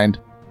corridors behind.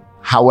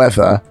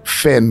 However,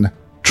 Finn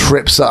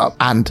trips up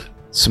and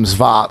some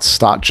Svarts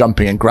start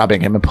jumping and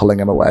grabbing him and pulling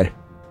him away.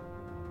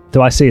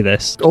 Do I see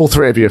this? All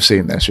three of you have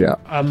seen this, yeah.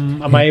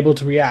 Am I able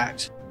to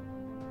react?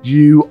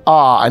 You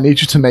are. I need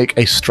you to make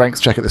a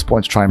strength check at this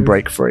point to try and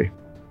break free.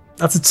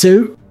 That's a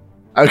 2.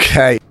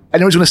 Okay.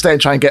 Anyone's going to stay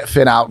and try and get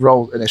Finn out?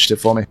 Roll initiative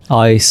for me.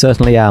 I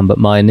certainly am, but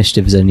my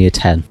initiative is only a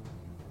 10.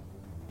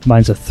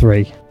 Mine's a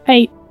 3.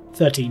 8.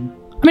 13.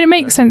 I mean, it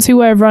makes sense we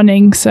were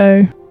running,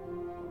 so...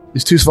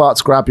 These two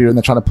Svarts grab you and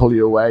they're trying to pull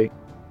you away.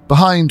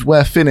 Behind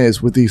where Finn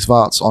is with these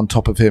Svarts on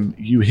top of him,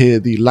 you hear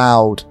the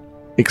loud,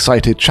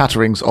 excited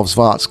chatterings of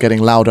Svarts getting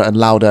louder and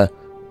louder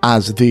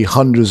as the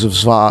hundreds of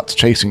Svarts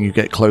chasing you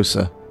get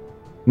closer.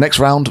 Next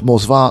round, more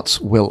Svarts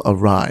will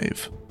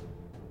arrive.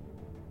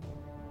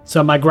 So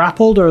am I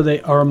grappled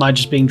or am I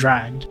just being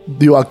dragged?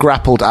 You are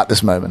grappled at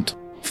this moment.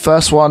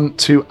 First one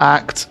to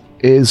act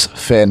is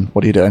Finn.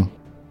 What are you doing?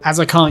 As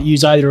I can't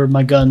use either of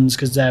my guns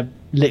because they're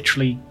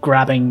literally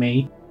grabbing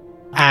me,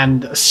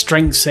 and a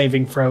strength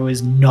saving throw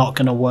is not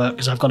going to work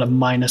because I've got a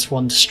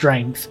 -1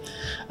 strength,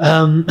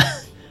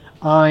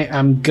 I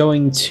am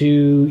going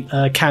to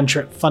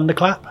cantrip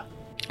Thunderclap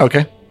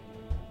Okay.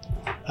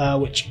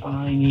 Which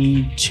I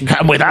need to...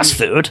 Come with us,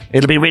 food.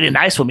 It'll be really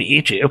nice when we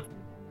eat you.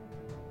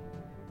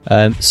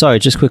 Sorry,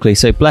 just quickly.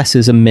 So bless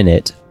is a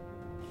minute,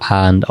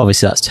 and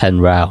obviously that's 10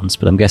 rounds,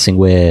 but I'm guessing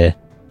we're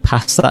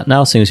past that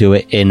now, seeing as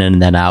we're in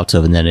and then out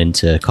of and then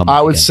into combat.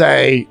 I would again.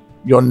 say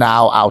you're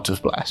now out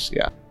of bless,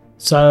 yeah.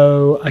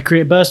 So I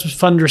create a burst of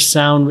thunderous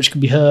sound which can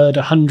be heard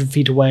 100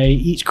 feet away.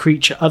 Each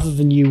creature other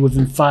than you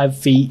within 5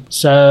 feet.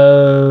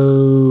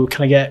 So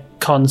can I get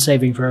con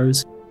saving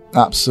throws?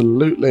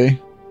 Absolutely.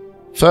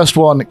 First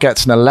one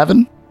gets an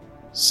 11.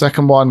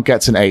 Second one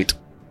gets an 8.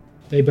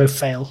 They both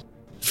fail.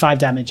 5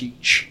 damage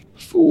each.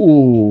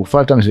 Ooh,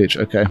 5 damage each.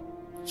 Okay,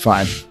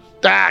 fine.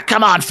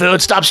 Come on,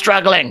 food. Stop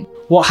struggling.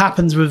 What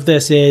happens with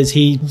this is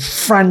he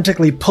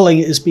frantically pulling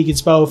at his speak and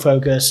spell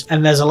focus,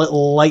 and there's a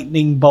little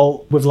lightning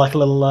bolt with like a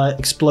little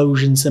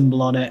explosion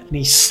symbol on it, and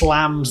he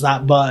slams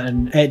that button,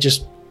 and it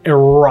just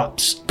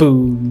erupts.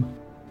 Boom.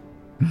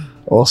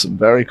 Awesome.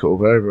 Very cool.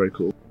 Very, very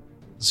cool.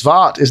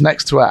 Svart is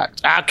next to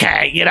act,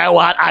 Okay, you know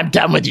what? I'm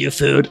done with you,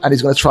 food. and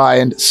he's going to try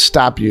and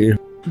stab you.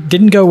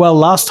 Didn't go well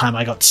last time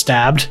I got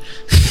stabbed.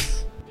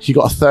 He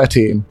got a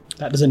 13.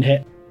 That doesn't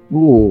hit.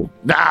 Ooh,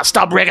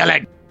 Stop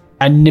wriggling.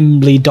 I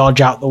nimbly dodge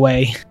out the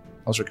way.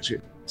 I was ricochet.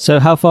 So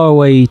how far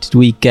away did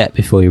we get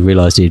before you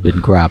realised he'd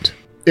been grabbed?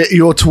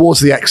 You're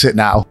towards the exit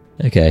now.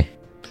 Okay.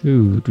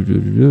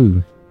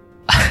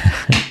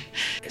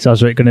 So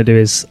Osric going to do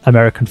his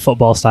American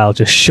football style,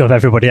 just shove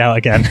everybody out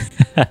again.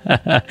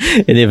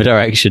 In the other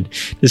direction,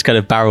 just kind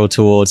of barrel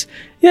towards.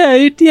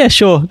 Yeah,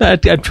 sure. I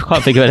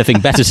can't think of anything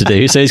better to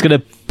do, so he's going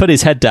to put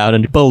his head down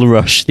and bull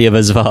rush the other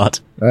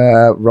Zvart.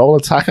 Roll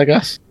attack, I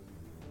guess.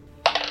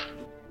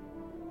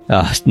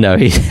 Oh, no,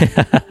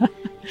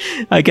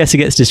 I guess he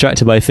gets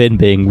distracted by Finn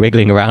being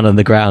wriggling around on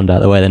the ground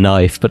out the way of the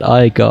knife, but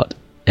I got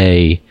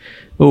a...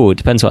 Oh, it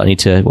depends what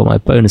my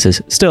bonus is.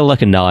 Still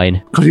like a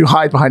 9. Because you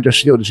hide behind your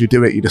shield as you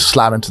do it, you just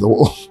slam into the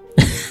wall.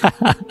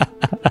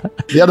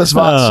 The other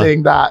Svart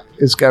seeing that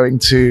is going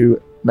to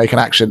make an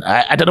action.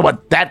 I don't know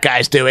what that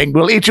guy's doing.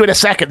 We'll eat you in a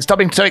second. Stop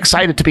being so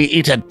excited to be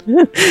eaten.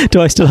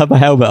 Do I still have my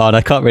helmet on?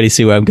 I can't really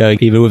see where I'm going,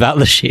 even without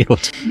the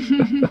shield.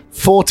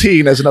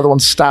 14 as another one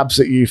stabs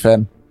at you,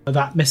 Finn.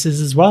 That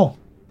misses as well.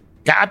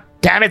 God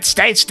damn it,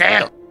 stay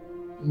still.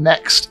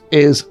 Next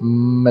is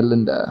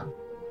Melinda.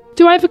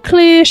 Do I have a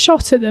clear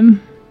shot at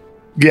them?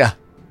 Yeah.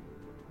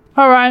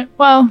 Alright,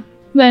 well,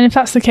 then if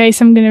that's the case,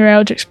 I'm going to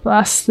Eldritch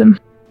Blast them.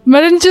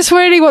 Melinda just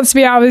really wants to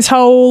be out of this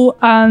hole,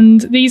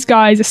 and these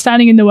guys are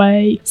standing in the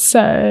way.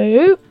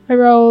 So I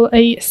roll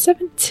a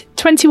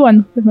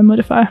 21 with my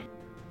modifier.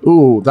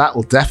 Ooh, that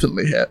will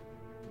definitely hit.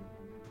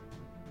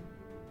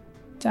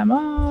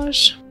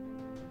 Damage.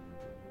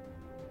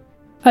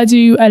 I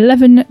do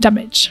 11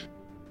 damage.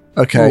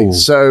 Okay, Ooh.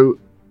 so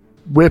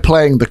we're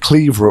playing the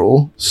cleave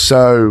rule,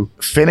 so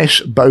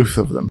finish both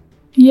of them.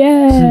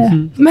 Yeah.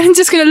 I'm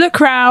just going to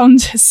look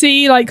around,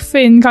 see like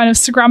Finn kind of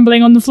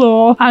scrambling on the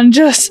floor, and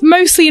just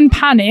mostly in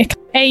panic,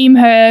 aim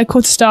her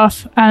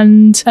quarterstaff,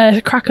 and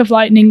a crack of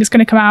lightning is going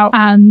to come out,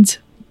 and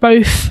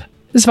both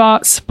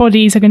Svart's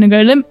bodies are going to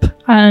go limp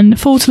and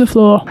fall to the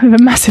floor with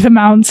a massive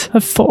amount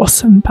of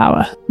force and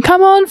power.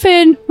 Come on,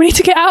 Finn. We need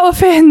to get out of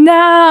here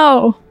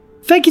now.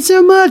 Thank you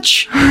so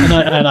much.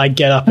 and I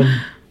get up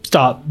and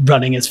start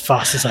running as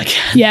fast as I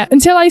can. Yeah,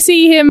 until I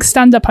see him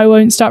stand up, I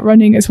won't start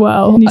running as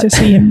well. I need to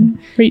see him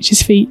reach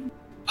his feet.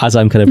 As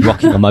I'm kind of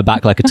rocking on my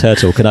back like a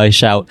turtle, can I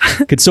shout,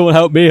 "Can someone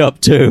help me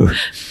up too?"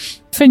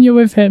 Finn, you're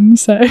with him,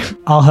 so...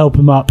 I'll help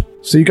him up.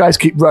 So you guys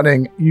keep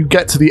running. You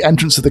get to the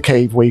entrance of the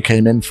cave where you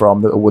came in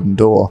from, the wooden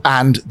door,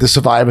 and the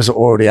survivors are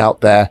already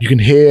out there. You can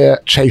hear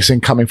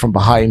chasing coming from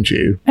behind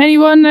you.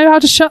 Anyone know how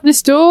to shut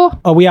this door?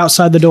 Are we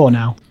outside the door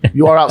now?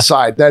 You are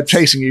outside. They're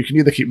chasing you. You can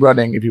either keep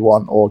running if you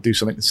want or do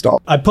something to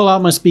stop. I pull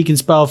out my speak and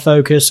spell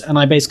focus, and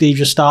I basically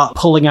just start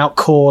pulling out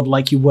cord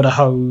like you would a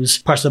hose,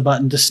 press a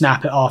button to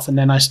snap it off, and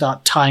then I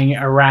start tying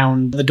it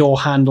around the door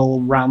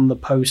handle, around the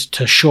post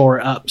to shore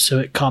it up so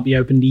it can't be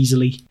opened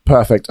easily.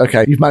 Perfect.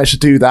 Okay, you've managed to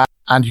do that,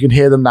 and you can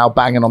hear them now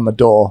banging on the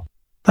door.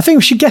 I think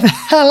we should get the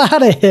hell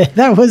out of here.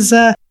 That was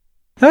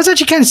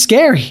actually kind of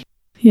scary.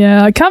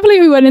 Yeah, I can't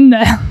believe we went in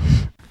there.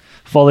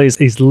 Follies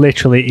is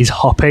literally, he's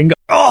hopping.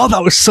 Oh,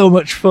 that was so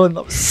much fun.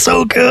 That was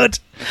so good.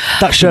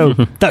 That show,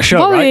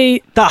 Folly.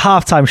 right? That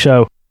halftime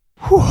show.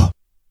 Whew.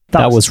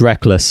 That was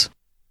reckless.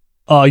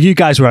 Oh, you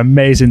guys were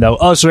amazing though.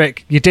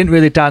 Osric, you didn't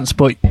really dance,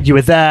 but you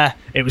were there.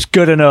 It was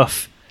good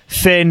enough.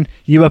 Finn,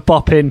 you were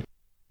bopping.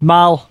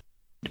 Mal,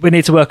 we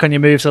need to work on your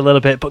moves a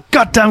little bit, but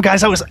goddamn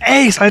guys, that was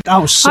ace. That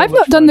was so I've much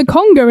not done the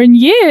conga in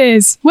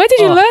years. Where did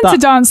you Oh, learn to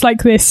that- dance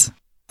like this?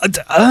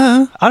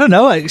 I don't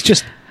know. It's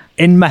just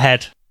in my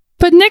head.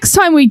 But next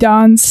time we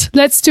dance,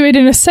 let's do it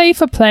in a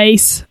safer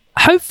place.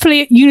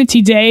 Hopefully at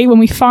Unity Day when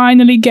we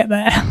finally get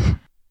there.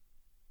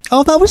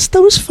 Oh, that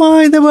was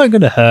fine. They weren't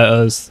going to hurt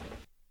us.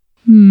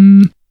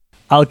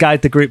 I'll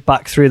guide the group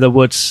back through the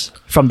woods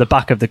from the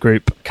back of the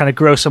group. Kind of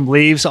grow some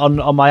leaves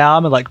on my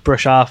arm and like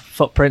brush our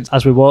footprints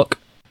as we walk.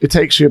 It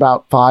takes you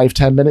about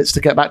 5-10 minutes to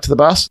get back to the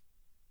bus.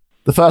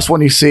 The first one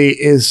you see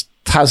is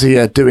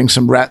Tazia doing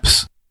some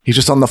reps. He's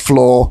just on the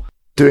floor,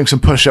 doing some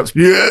push-ups.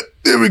 Yeah,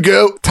 there we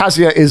go.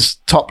 Tazia is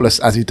topless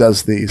as he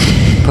does these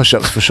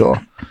push-ups for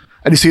sure.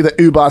 And you see that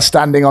Ubar's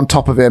standing on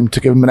top of him to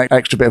give him an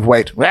extra bit of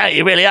weight. Well,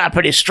 you really are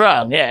pretty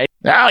strong, yeah.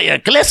 Oh, you're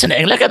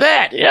glistening. Look at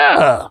that.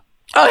 Yeah.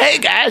 Oh, hey,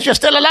 guys, you're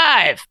still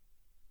alive.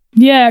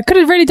 Yeah, could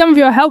have really done with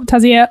your help,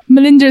 Tazia.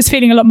 Melinda is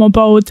feeling a lot more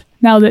bold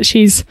now that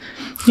she's,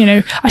 she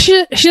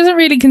doesn't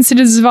really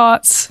consider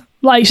Zvarts,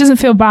 like, she doesn't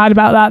feel bad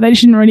about that.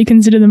 She didn't really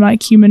consider them,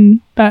 like, human,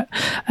 but,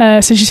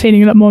 so she's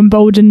feeling a lot more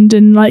emboldened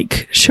and,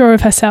 like, sure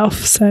of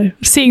herself. So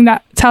seeing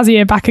that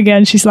Tazia back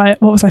again, she's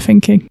like, what was I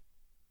thinking?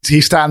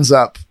 He stands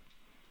up,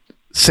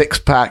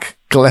 six-pack,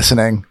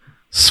 glistening,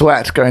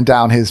 sweat going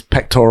down his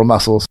pectoral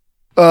muscles.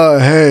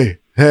 Hey,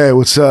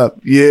 what's up?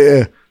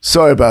 Yeah,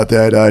 sorry about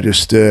that. I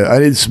just, I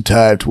needed some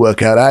time to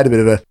work out. I had a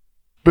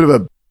bit of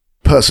a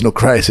personal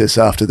crisis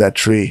after that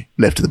tree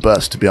lifted the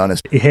bus, to be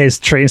honest. He hears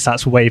the tree and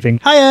starts waving.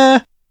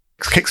 Hiya!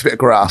 Kicks a bit of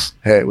grass.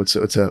 Hey, what's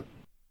up?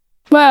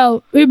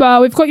 Well,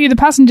 Ubar, we've got you the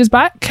passengers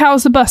back.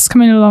 How's the bus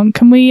coming along?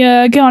 Can we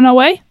get on our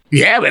way?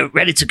 Yeah, we're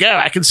ready to go.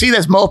 I can see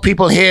there's more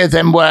people here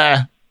than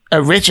were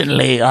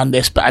originally on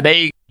this, but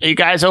are you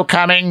guys all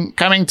coming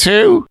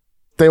too?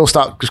 They all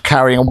start just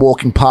carrying and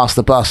walking past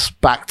the bus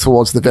back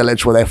towards the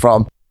village where they're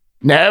from.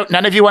 No,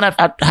 none of you want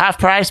a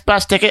half-price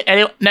bus ticket?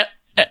 Anyone? No.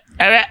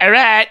 All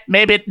right.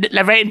 Maybe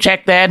Lorraine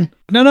check then.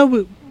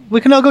 No, we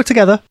can all go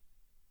together.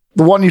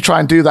 The one you try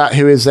and do that,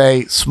 who is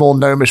a small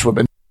gnomish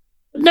woman.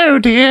 No,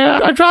 dear.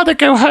 I'd rather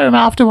go home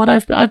after what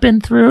I've been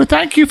through.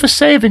 Thank you for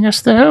saving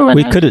us, though. And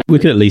we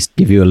could at least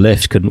give you a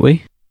lift, couldn't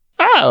we?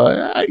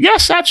 Oh,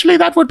 yes, actually,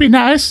 that would be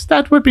nice.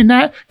 Come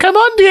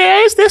on,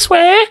 dears, this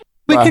way.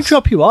 We can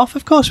drop you off,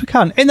 of course we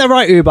can. Isn't that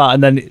right, Ubar?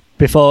 And then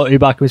before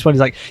Ubar can respond,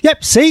 he's like,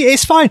 yep, see,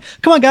 it's fine.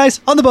 Come on,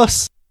 guys, on the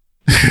bus.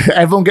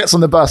 Everyone gets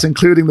on the bus,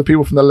 including the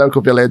people from the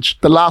local village.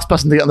 The last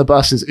person to get on the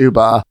bus is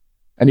Ubar,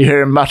 and you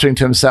hear him muttering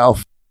to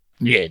himself,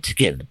 yeah, to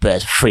give the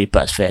bus free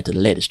bus fare to the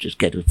ladies, just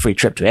get a free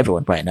trip to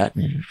everyone, right now.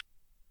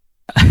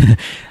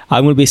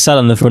 I'm going to be sat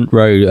on the front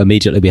row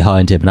immediately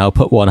behind him, and I'll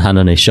put one hand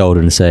on his shoulder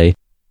and say,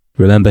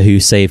 remember who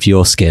saved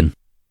your skin?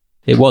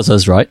 It was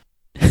us, right?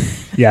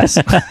 Yes.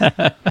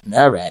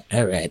 All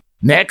right.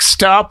 Next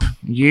stop,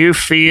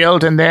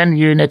 Ufield, and then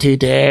Unity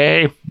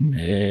Day.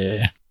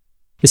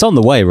 It's on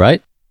the way,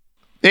 right?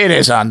 It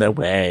is on the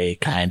way,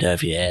 kind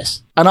of,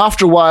 yes. And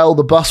after a while,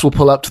 the bus will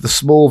pull up to the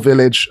small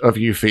village of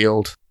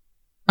Ufield,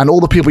 and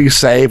all the people you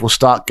save will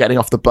start getting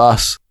off the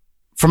bus.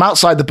 From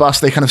outside the bus,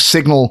 they kind of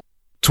signal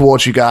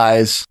towards you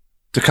guys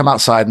to come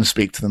outside and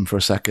speak to them for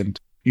a second.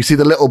 You see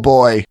the little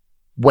boy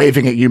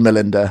waving at you,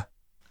 Melinda.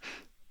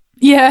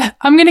 Yeah,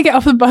 I'm going to get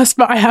off the bus,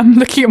 but I am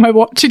looking at my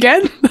watch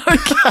again.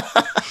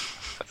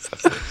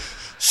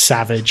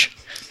 Savage.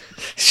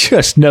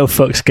 Just no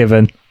fucks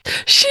given.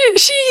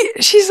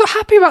 She's not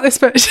happy about this,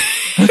 but this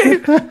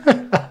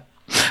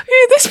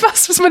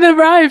bus was going to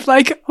arrive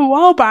like a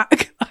while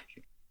back.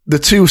 The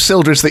two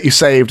Sildreds that you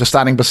saved are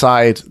standing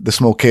beside the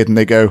small kid, and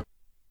they go,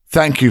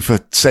 thank you for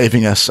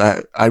saving us.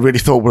 I really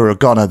thought we were a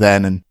goner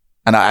then, and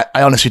I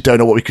honestly don't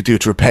know what we could do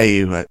to repay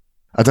you.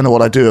 I don't know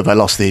what I'd do if I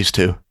lost these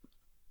two.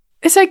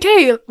 It's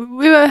okay.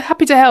 We were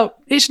happy to help.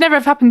 It should never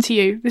have happened to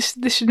you. This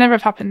should never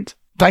have happened.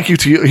 Thank you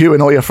to you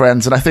and all your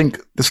friends. And I think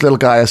this little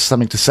guy has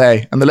something to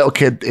say. And the little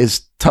kid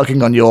is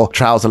tugging on your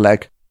trouser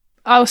leg.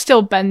 I'll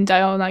still bend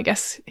down. I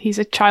guess he's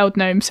a child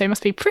gnome, so he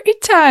must be pretty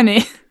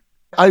tiny.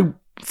 I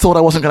thought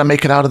I wasn't going to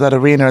make it out of that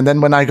arena. And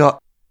then when I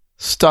got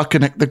stuck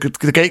and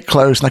the gate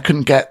closed and I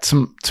couldn't get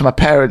to my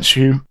parents,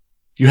 you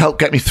helped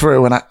get me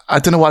through. And I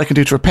don't know what I can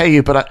do to repay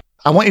you, but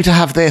I want you to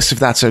have this if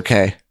that's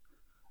okay.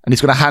 And he's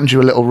going to hand you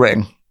a little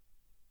ring.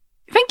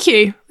 Thank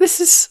you. This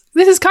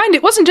is kind.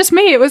 It wasn't just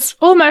me. It was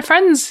all my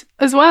friends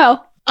as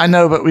well. I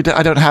know, but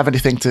I don't have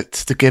anything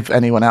to give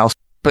anyone else.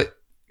 But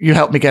you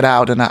helped me get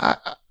out, and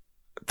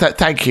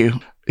thank you.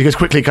 He goes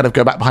quickly, kind of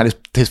go back behind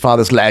his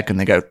father's leg, and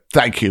they go,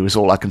 "Thank you," is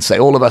all I can say.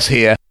 All of us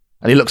here,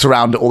 and he looks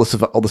around at all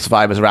the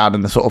survivors around,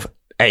 and the sort of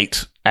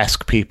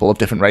 8-esque people of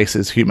different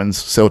races: humans,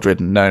 Sildred,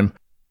 and gnome.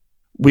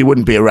 We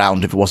wouldn't be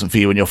around if it wasn't for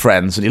you and your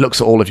friends. And he looks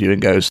at all of you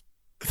and goes,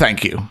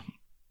 "Thank you."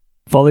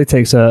 Volley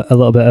takes a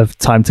little bit of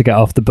time to get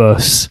off the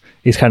bus.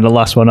 He's kind of the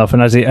last one off,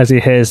 and as he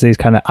hears these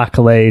kind of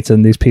accolades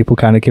and these people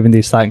kind of giving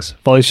these thanks,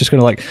 Volley's just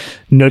going to like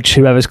nudge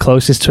whoever's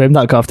closest to him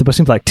that got off the bus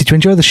and be like, "Did you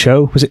enjoy the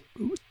show? Did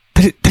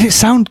it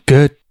sound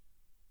good?"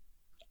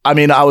 I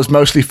mean, I was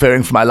mostly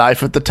fearing for my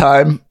life at the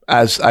time,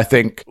 as I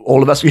think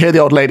all of us. You hear the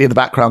old lady in the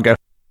background go,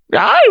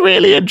 "I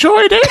really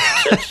enjoyed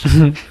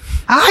it."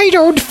 I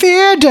don't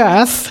fear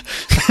death.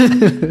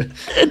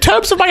 In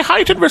terms of my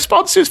heightened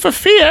responses for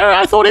fear,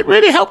 I thought it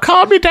really helped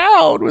calm me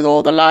down with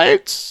all the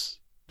lights.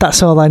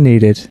 That's all I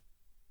needed.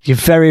 You're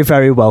very,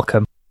 very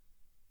welcome.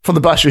 From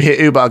the bus, you hear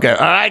Ubar go,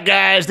 "All right,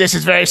 guys, this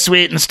is very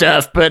sweet and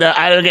stuff, but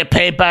I don't get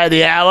paid by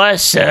the hour,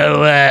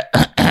 so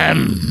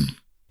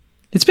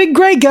It's been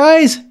great,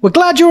 guys. We're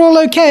glad you're all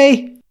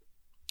okay.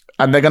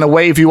 And they're going to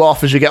wave you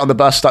off as you get on the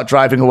bus, start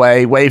driving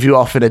away, wave you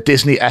off in a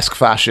Disney-esque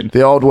fashion.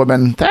 The old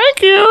woman,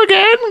 "Thank you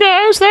again,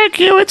 guys, thank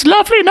you. It's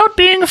lovely not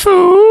being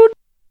food."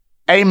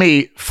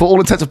 Amy, for all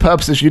intents and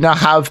purposes, you now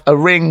have a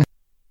ring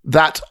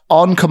that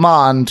on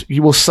command,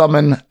 you will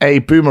summon a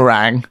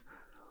boomerang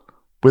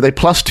with a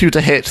 +2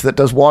 to hit that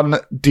does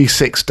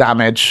 1d6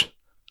 damage.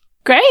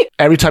 Great.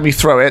 Every time you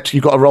throw it,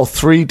 you've got to roll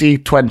 3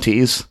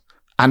 d20s,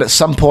 and at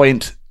some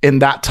point in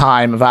that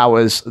time of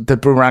hours, the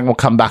boomerang will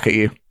come back at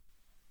you.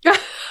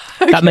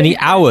 That many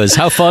hours?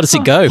 How far does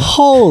it go?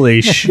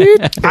 Holy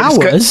shit.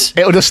 Hours?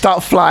 It'll just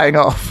start flying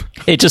off.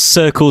 It just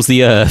circles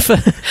the earth.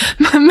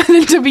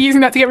 Melinda will be using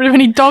that to get rid of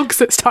any dogs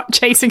that start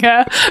chasing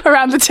her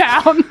around the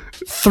town.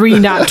 3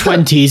 nat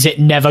 20s, it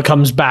never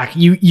comes back.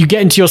 You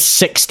get into your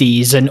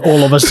 60s and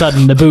all of a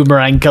sudden the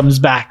boomerang comes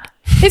back.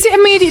 Is it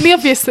immediately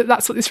obvious that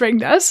that's what this ring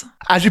does?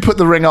 As you put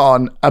the ring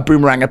on, a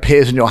boomerang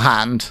appears in your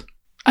hand.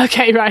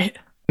 Okay, right.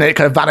 And it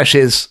kind of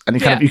vanishes, and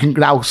you can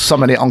now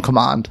summon it on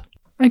command.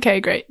 Okay,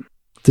 great.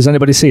 Does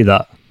anybody see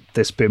that?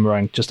 This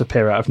boomerang just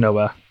appear out of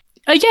nowhere.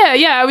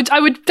 Yeah. I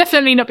would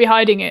definitely not be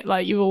hiding it.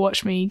 Like, you will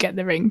watch me get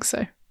the ring,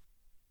 so.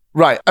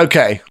 Right,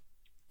 okay.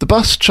 The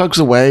bus chugs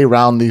away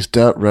round these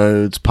dirt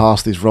roads,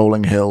 past these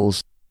rolling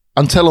hills,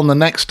 until on the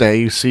next day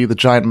you see the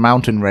giant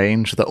mountain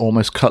range that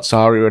almost cuts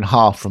Aria in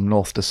half from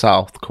north to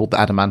south, called the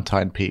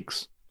Adamantine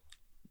Peaks.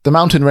 The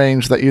mountain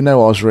range that you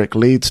know, Osric,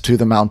 leads to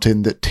the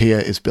mountain that Tyr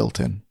is built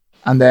in.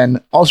 And then,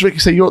 Osric, you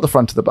say you're at the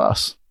front of the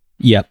bus.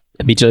 Yep,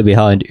 immediately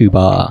behind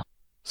Ubar.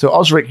 So,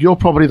 Osric, you're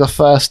probably the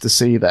first to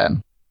see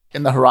then.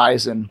 In the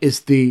horizon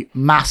is the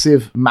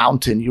massive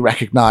mountain you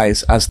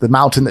recognize as the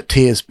mountain that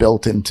Tyr's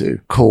built into,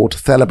 called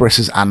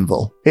Thelabris's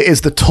Anvil. It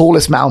is the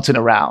tallest mountain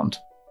around.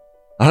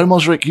 A home,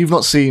 Osric, you've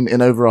not seen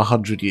in over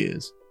 100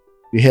 years.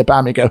 You hear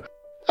Bammy go,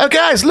 "Oh,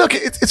 guys, look,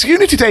 it's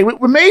Unity Day.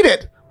 We made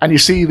it." And you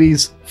see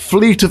these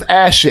fleet of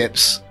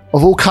airships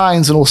of all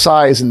kinds and all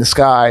sizes in the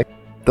sky.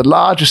 The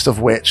largest of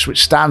which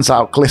stands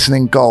out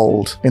glistening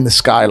gold in the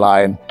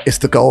skyline, is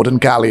the Golden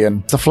Galleon.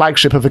 It's the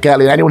flagship of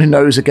Aghelion. Anyone who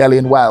knows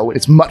Aghelion well,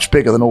 it's much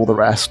bigger than all the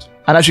rest.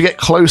 And as you get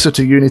closer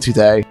to Unity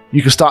Day,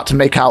 you can start to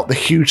make out the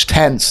huge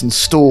tents and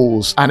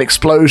stalls and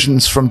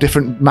explosions from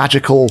different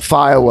magical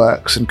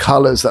fireworks and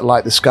colours that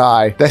light the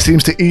sky. There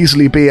seems to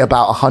easily be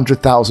about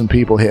 100,000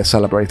 people here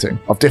celebrating,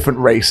 of different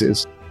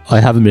races. I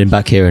haven't been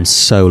back here in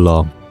so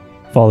long.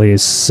 Volley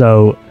is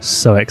so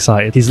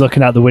excited. He's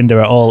looking out the window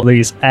at all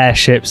these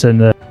airships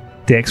and the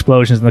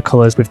explosions and the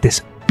colours with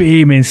this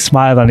beaming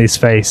smile on his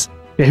face.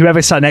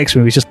 Whoever sat next to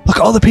him, he's just, look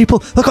at all the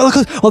people, look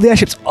at all the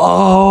airships.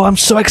 Oh, I'm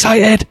so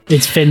excited.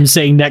 It's Finn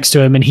sitting next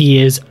to him and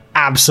he is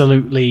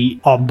absolutely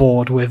on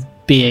board with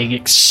being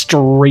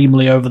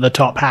extremely over the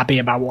top happy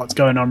about what's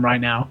going on right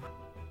now.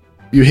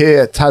 You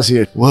hear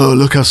Tazia, "Whoa,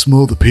 look how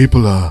small the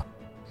people are."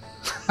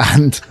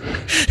 And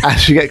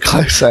as you get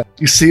closer,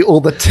 you see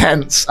all the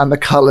tents and the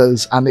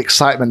colours and the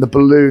excitement, the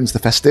balloons, the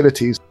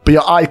festivities. But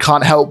your eye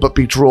can't help but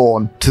be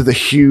drawn to the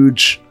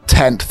huge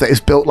tent that is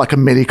built like a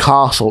mini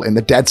castle in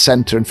the dead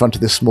centre in front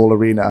of this small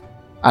arena.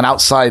 And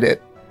outside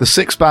it, the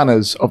 6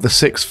 banners of the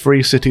 6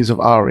 free cities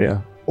of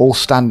Aria, all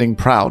standing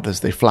proud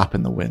as they flap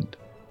in the wind.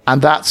 And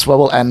that's where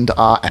we'll end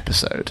our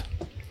episode.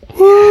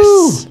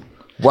 Yes.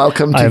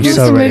 Welcome to I am Unity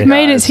so Day, ready. We've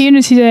made it guys. to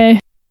Unity Day.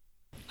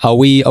 Are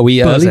we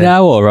early Buzzing.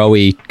 now, or are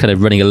we kind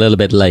of running a little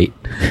bit late?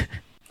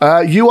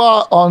 You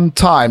are on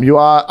time. You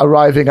are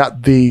arriving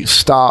at the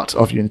start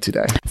of Unity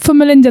Day. For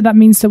Melinda, that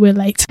means that we're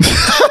late.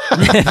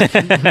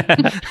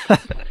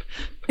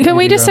 Can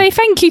we just say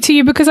thank you to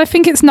you? Because I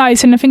think it's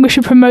nice, and I think we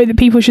should promote that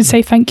people should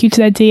say thank you to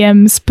their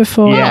DMs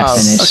before we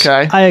finish.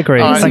 Okay. I agree.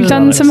 All right. Thank You've you,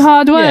 done Alex. some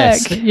hard work.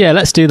 Yes. Yeah,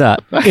 let's do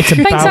that. It's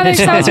Thanks, about Alex.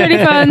 That was really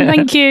fun.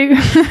 Thank you.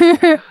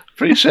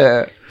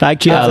 Appreciate it.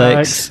 Thank you,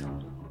 Alex.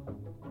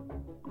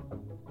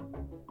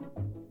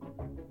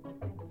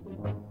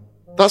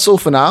 That's all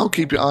for now.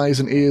 Keep your eyes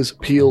and ears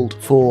peeled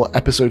for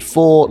episode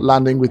 4,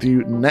 landing with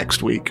you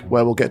next week,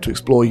 where we'll get to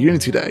explore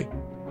Unity Day.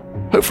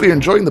 Hopefully you're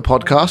enjoying the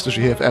podcast as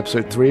you're here for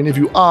episode 3, and if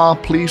you are,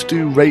 please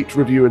do rate,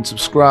 review, and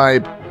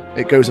subscribe.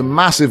 It goes a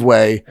massive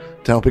way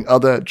to helping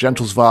other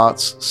Gentle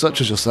Svarts,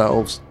 such as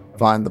yourselves,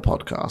 find the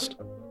podcast.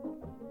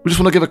 We just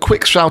want to give a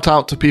quick shout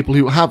out to people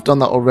who have done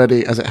that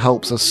already, as it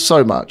helps us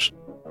so much.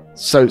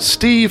 So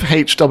Steve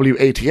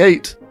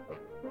HW88,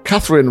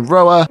 Catherine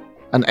Rower,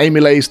 and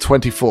Amy Lays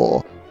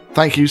 24.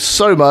 Thank you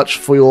so much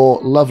for your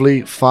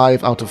lovely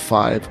 5 out of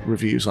 5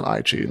 reviews on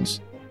iTunes.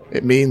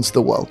 It means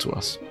the world to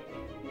us.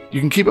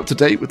 You can keep up to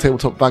date with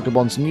Tabletop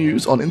Vagabonds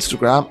news on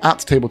Instagram at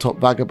Tabletop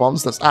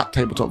Vagabonds. That's at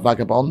Tabletop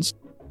Vagabonds.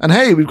 And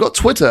hey, we've got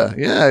Twitter.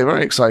 Yeah,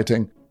 very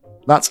exciting.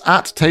 That's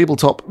at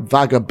Tabletop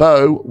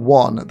Vagabo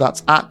 1.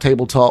 That's at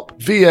Tabletop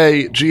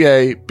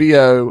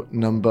VAGABO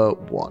number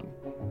 1.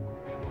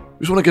 We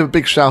just want to give a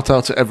big shout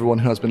out to everyone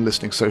who has been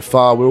listening so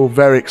far. We're all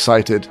very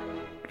excited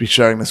to be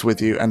sharing this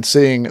with you and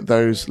seeing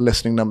those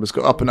listening numbers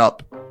go up and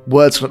up.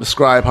 Words cannot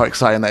describe how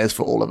exciting that is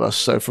for all of us.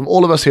 So from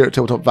all of us here at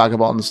Tabletop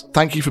Vagabonds,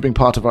 thank you for being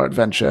part of our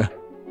adventure.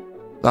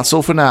 That's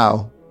all for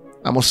now,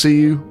 and we'll see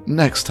you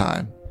next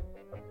time.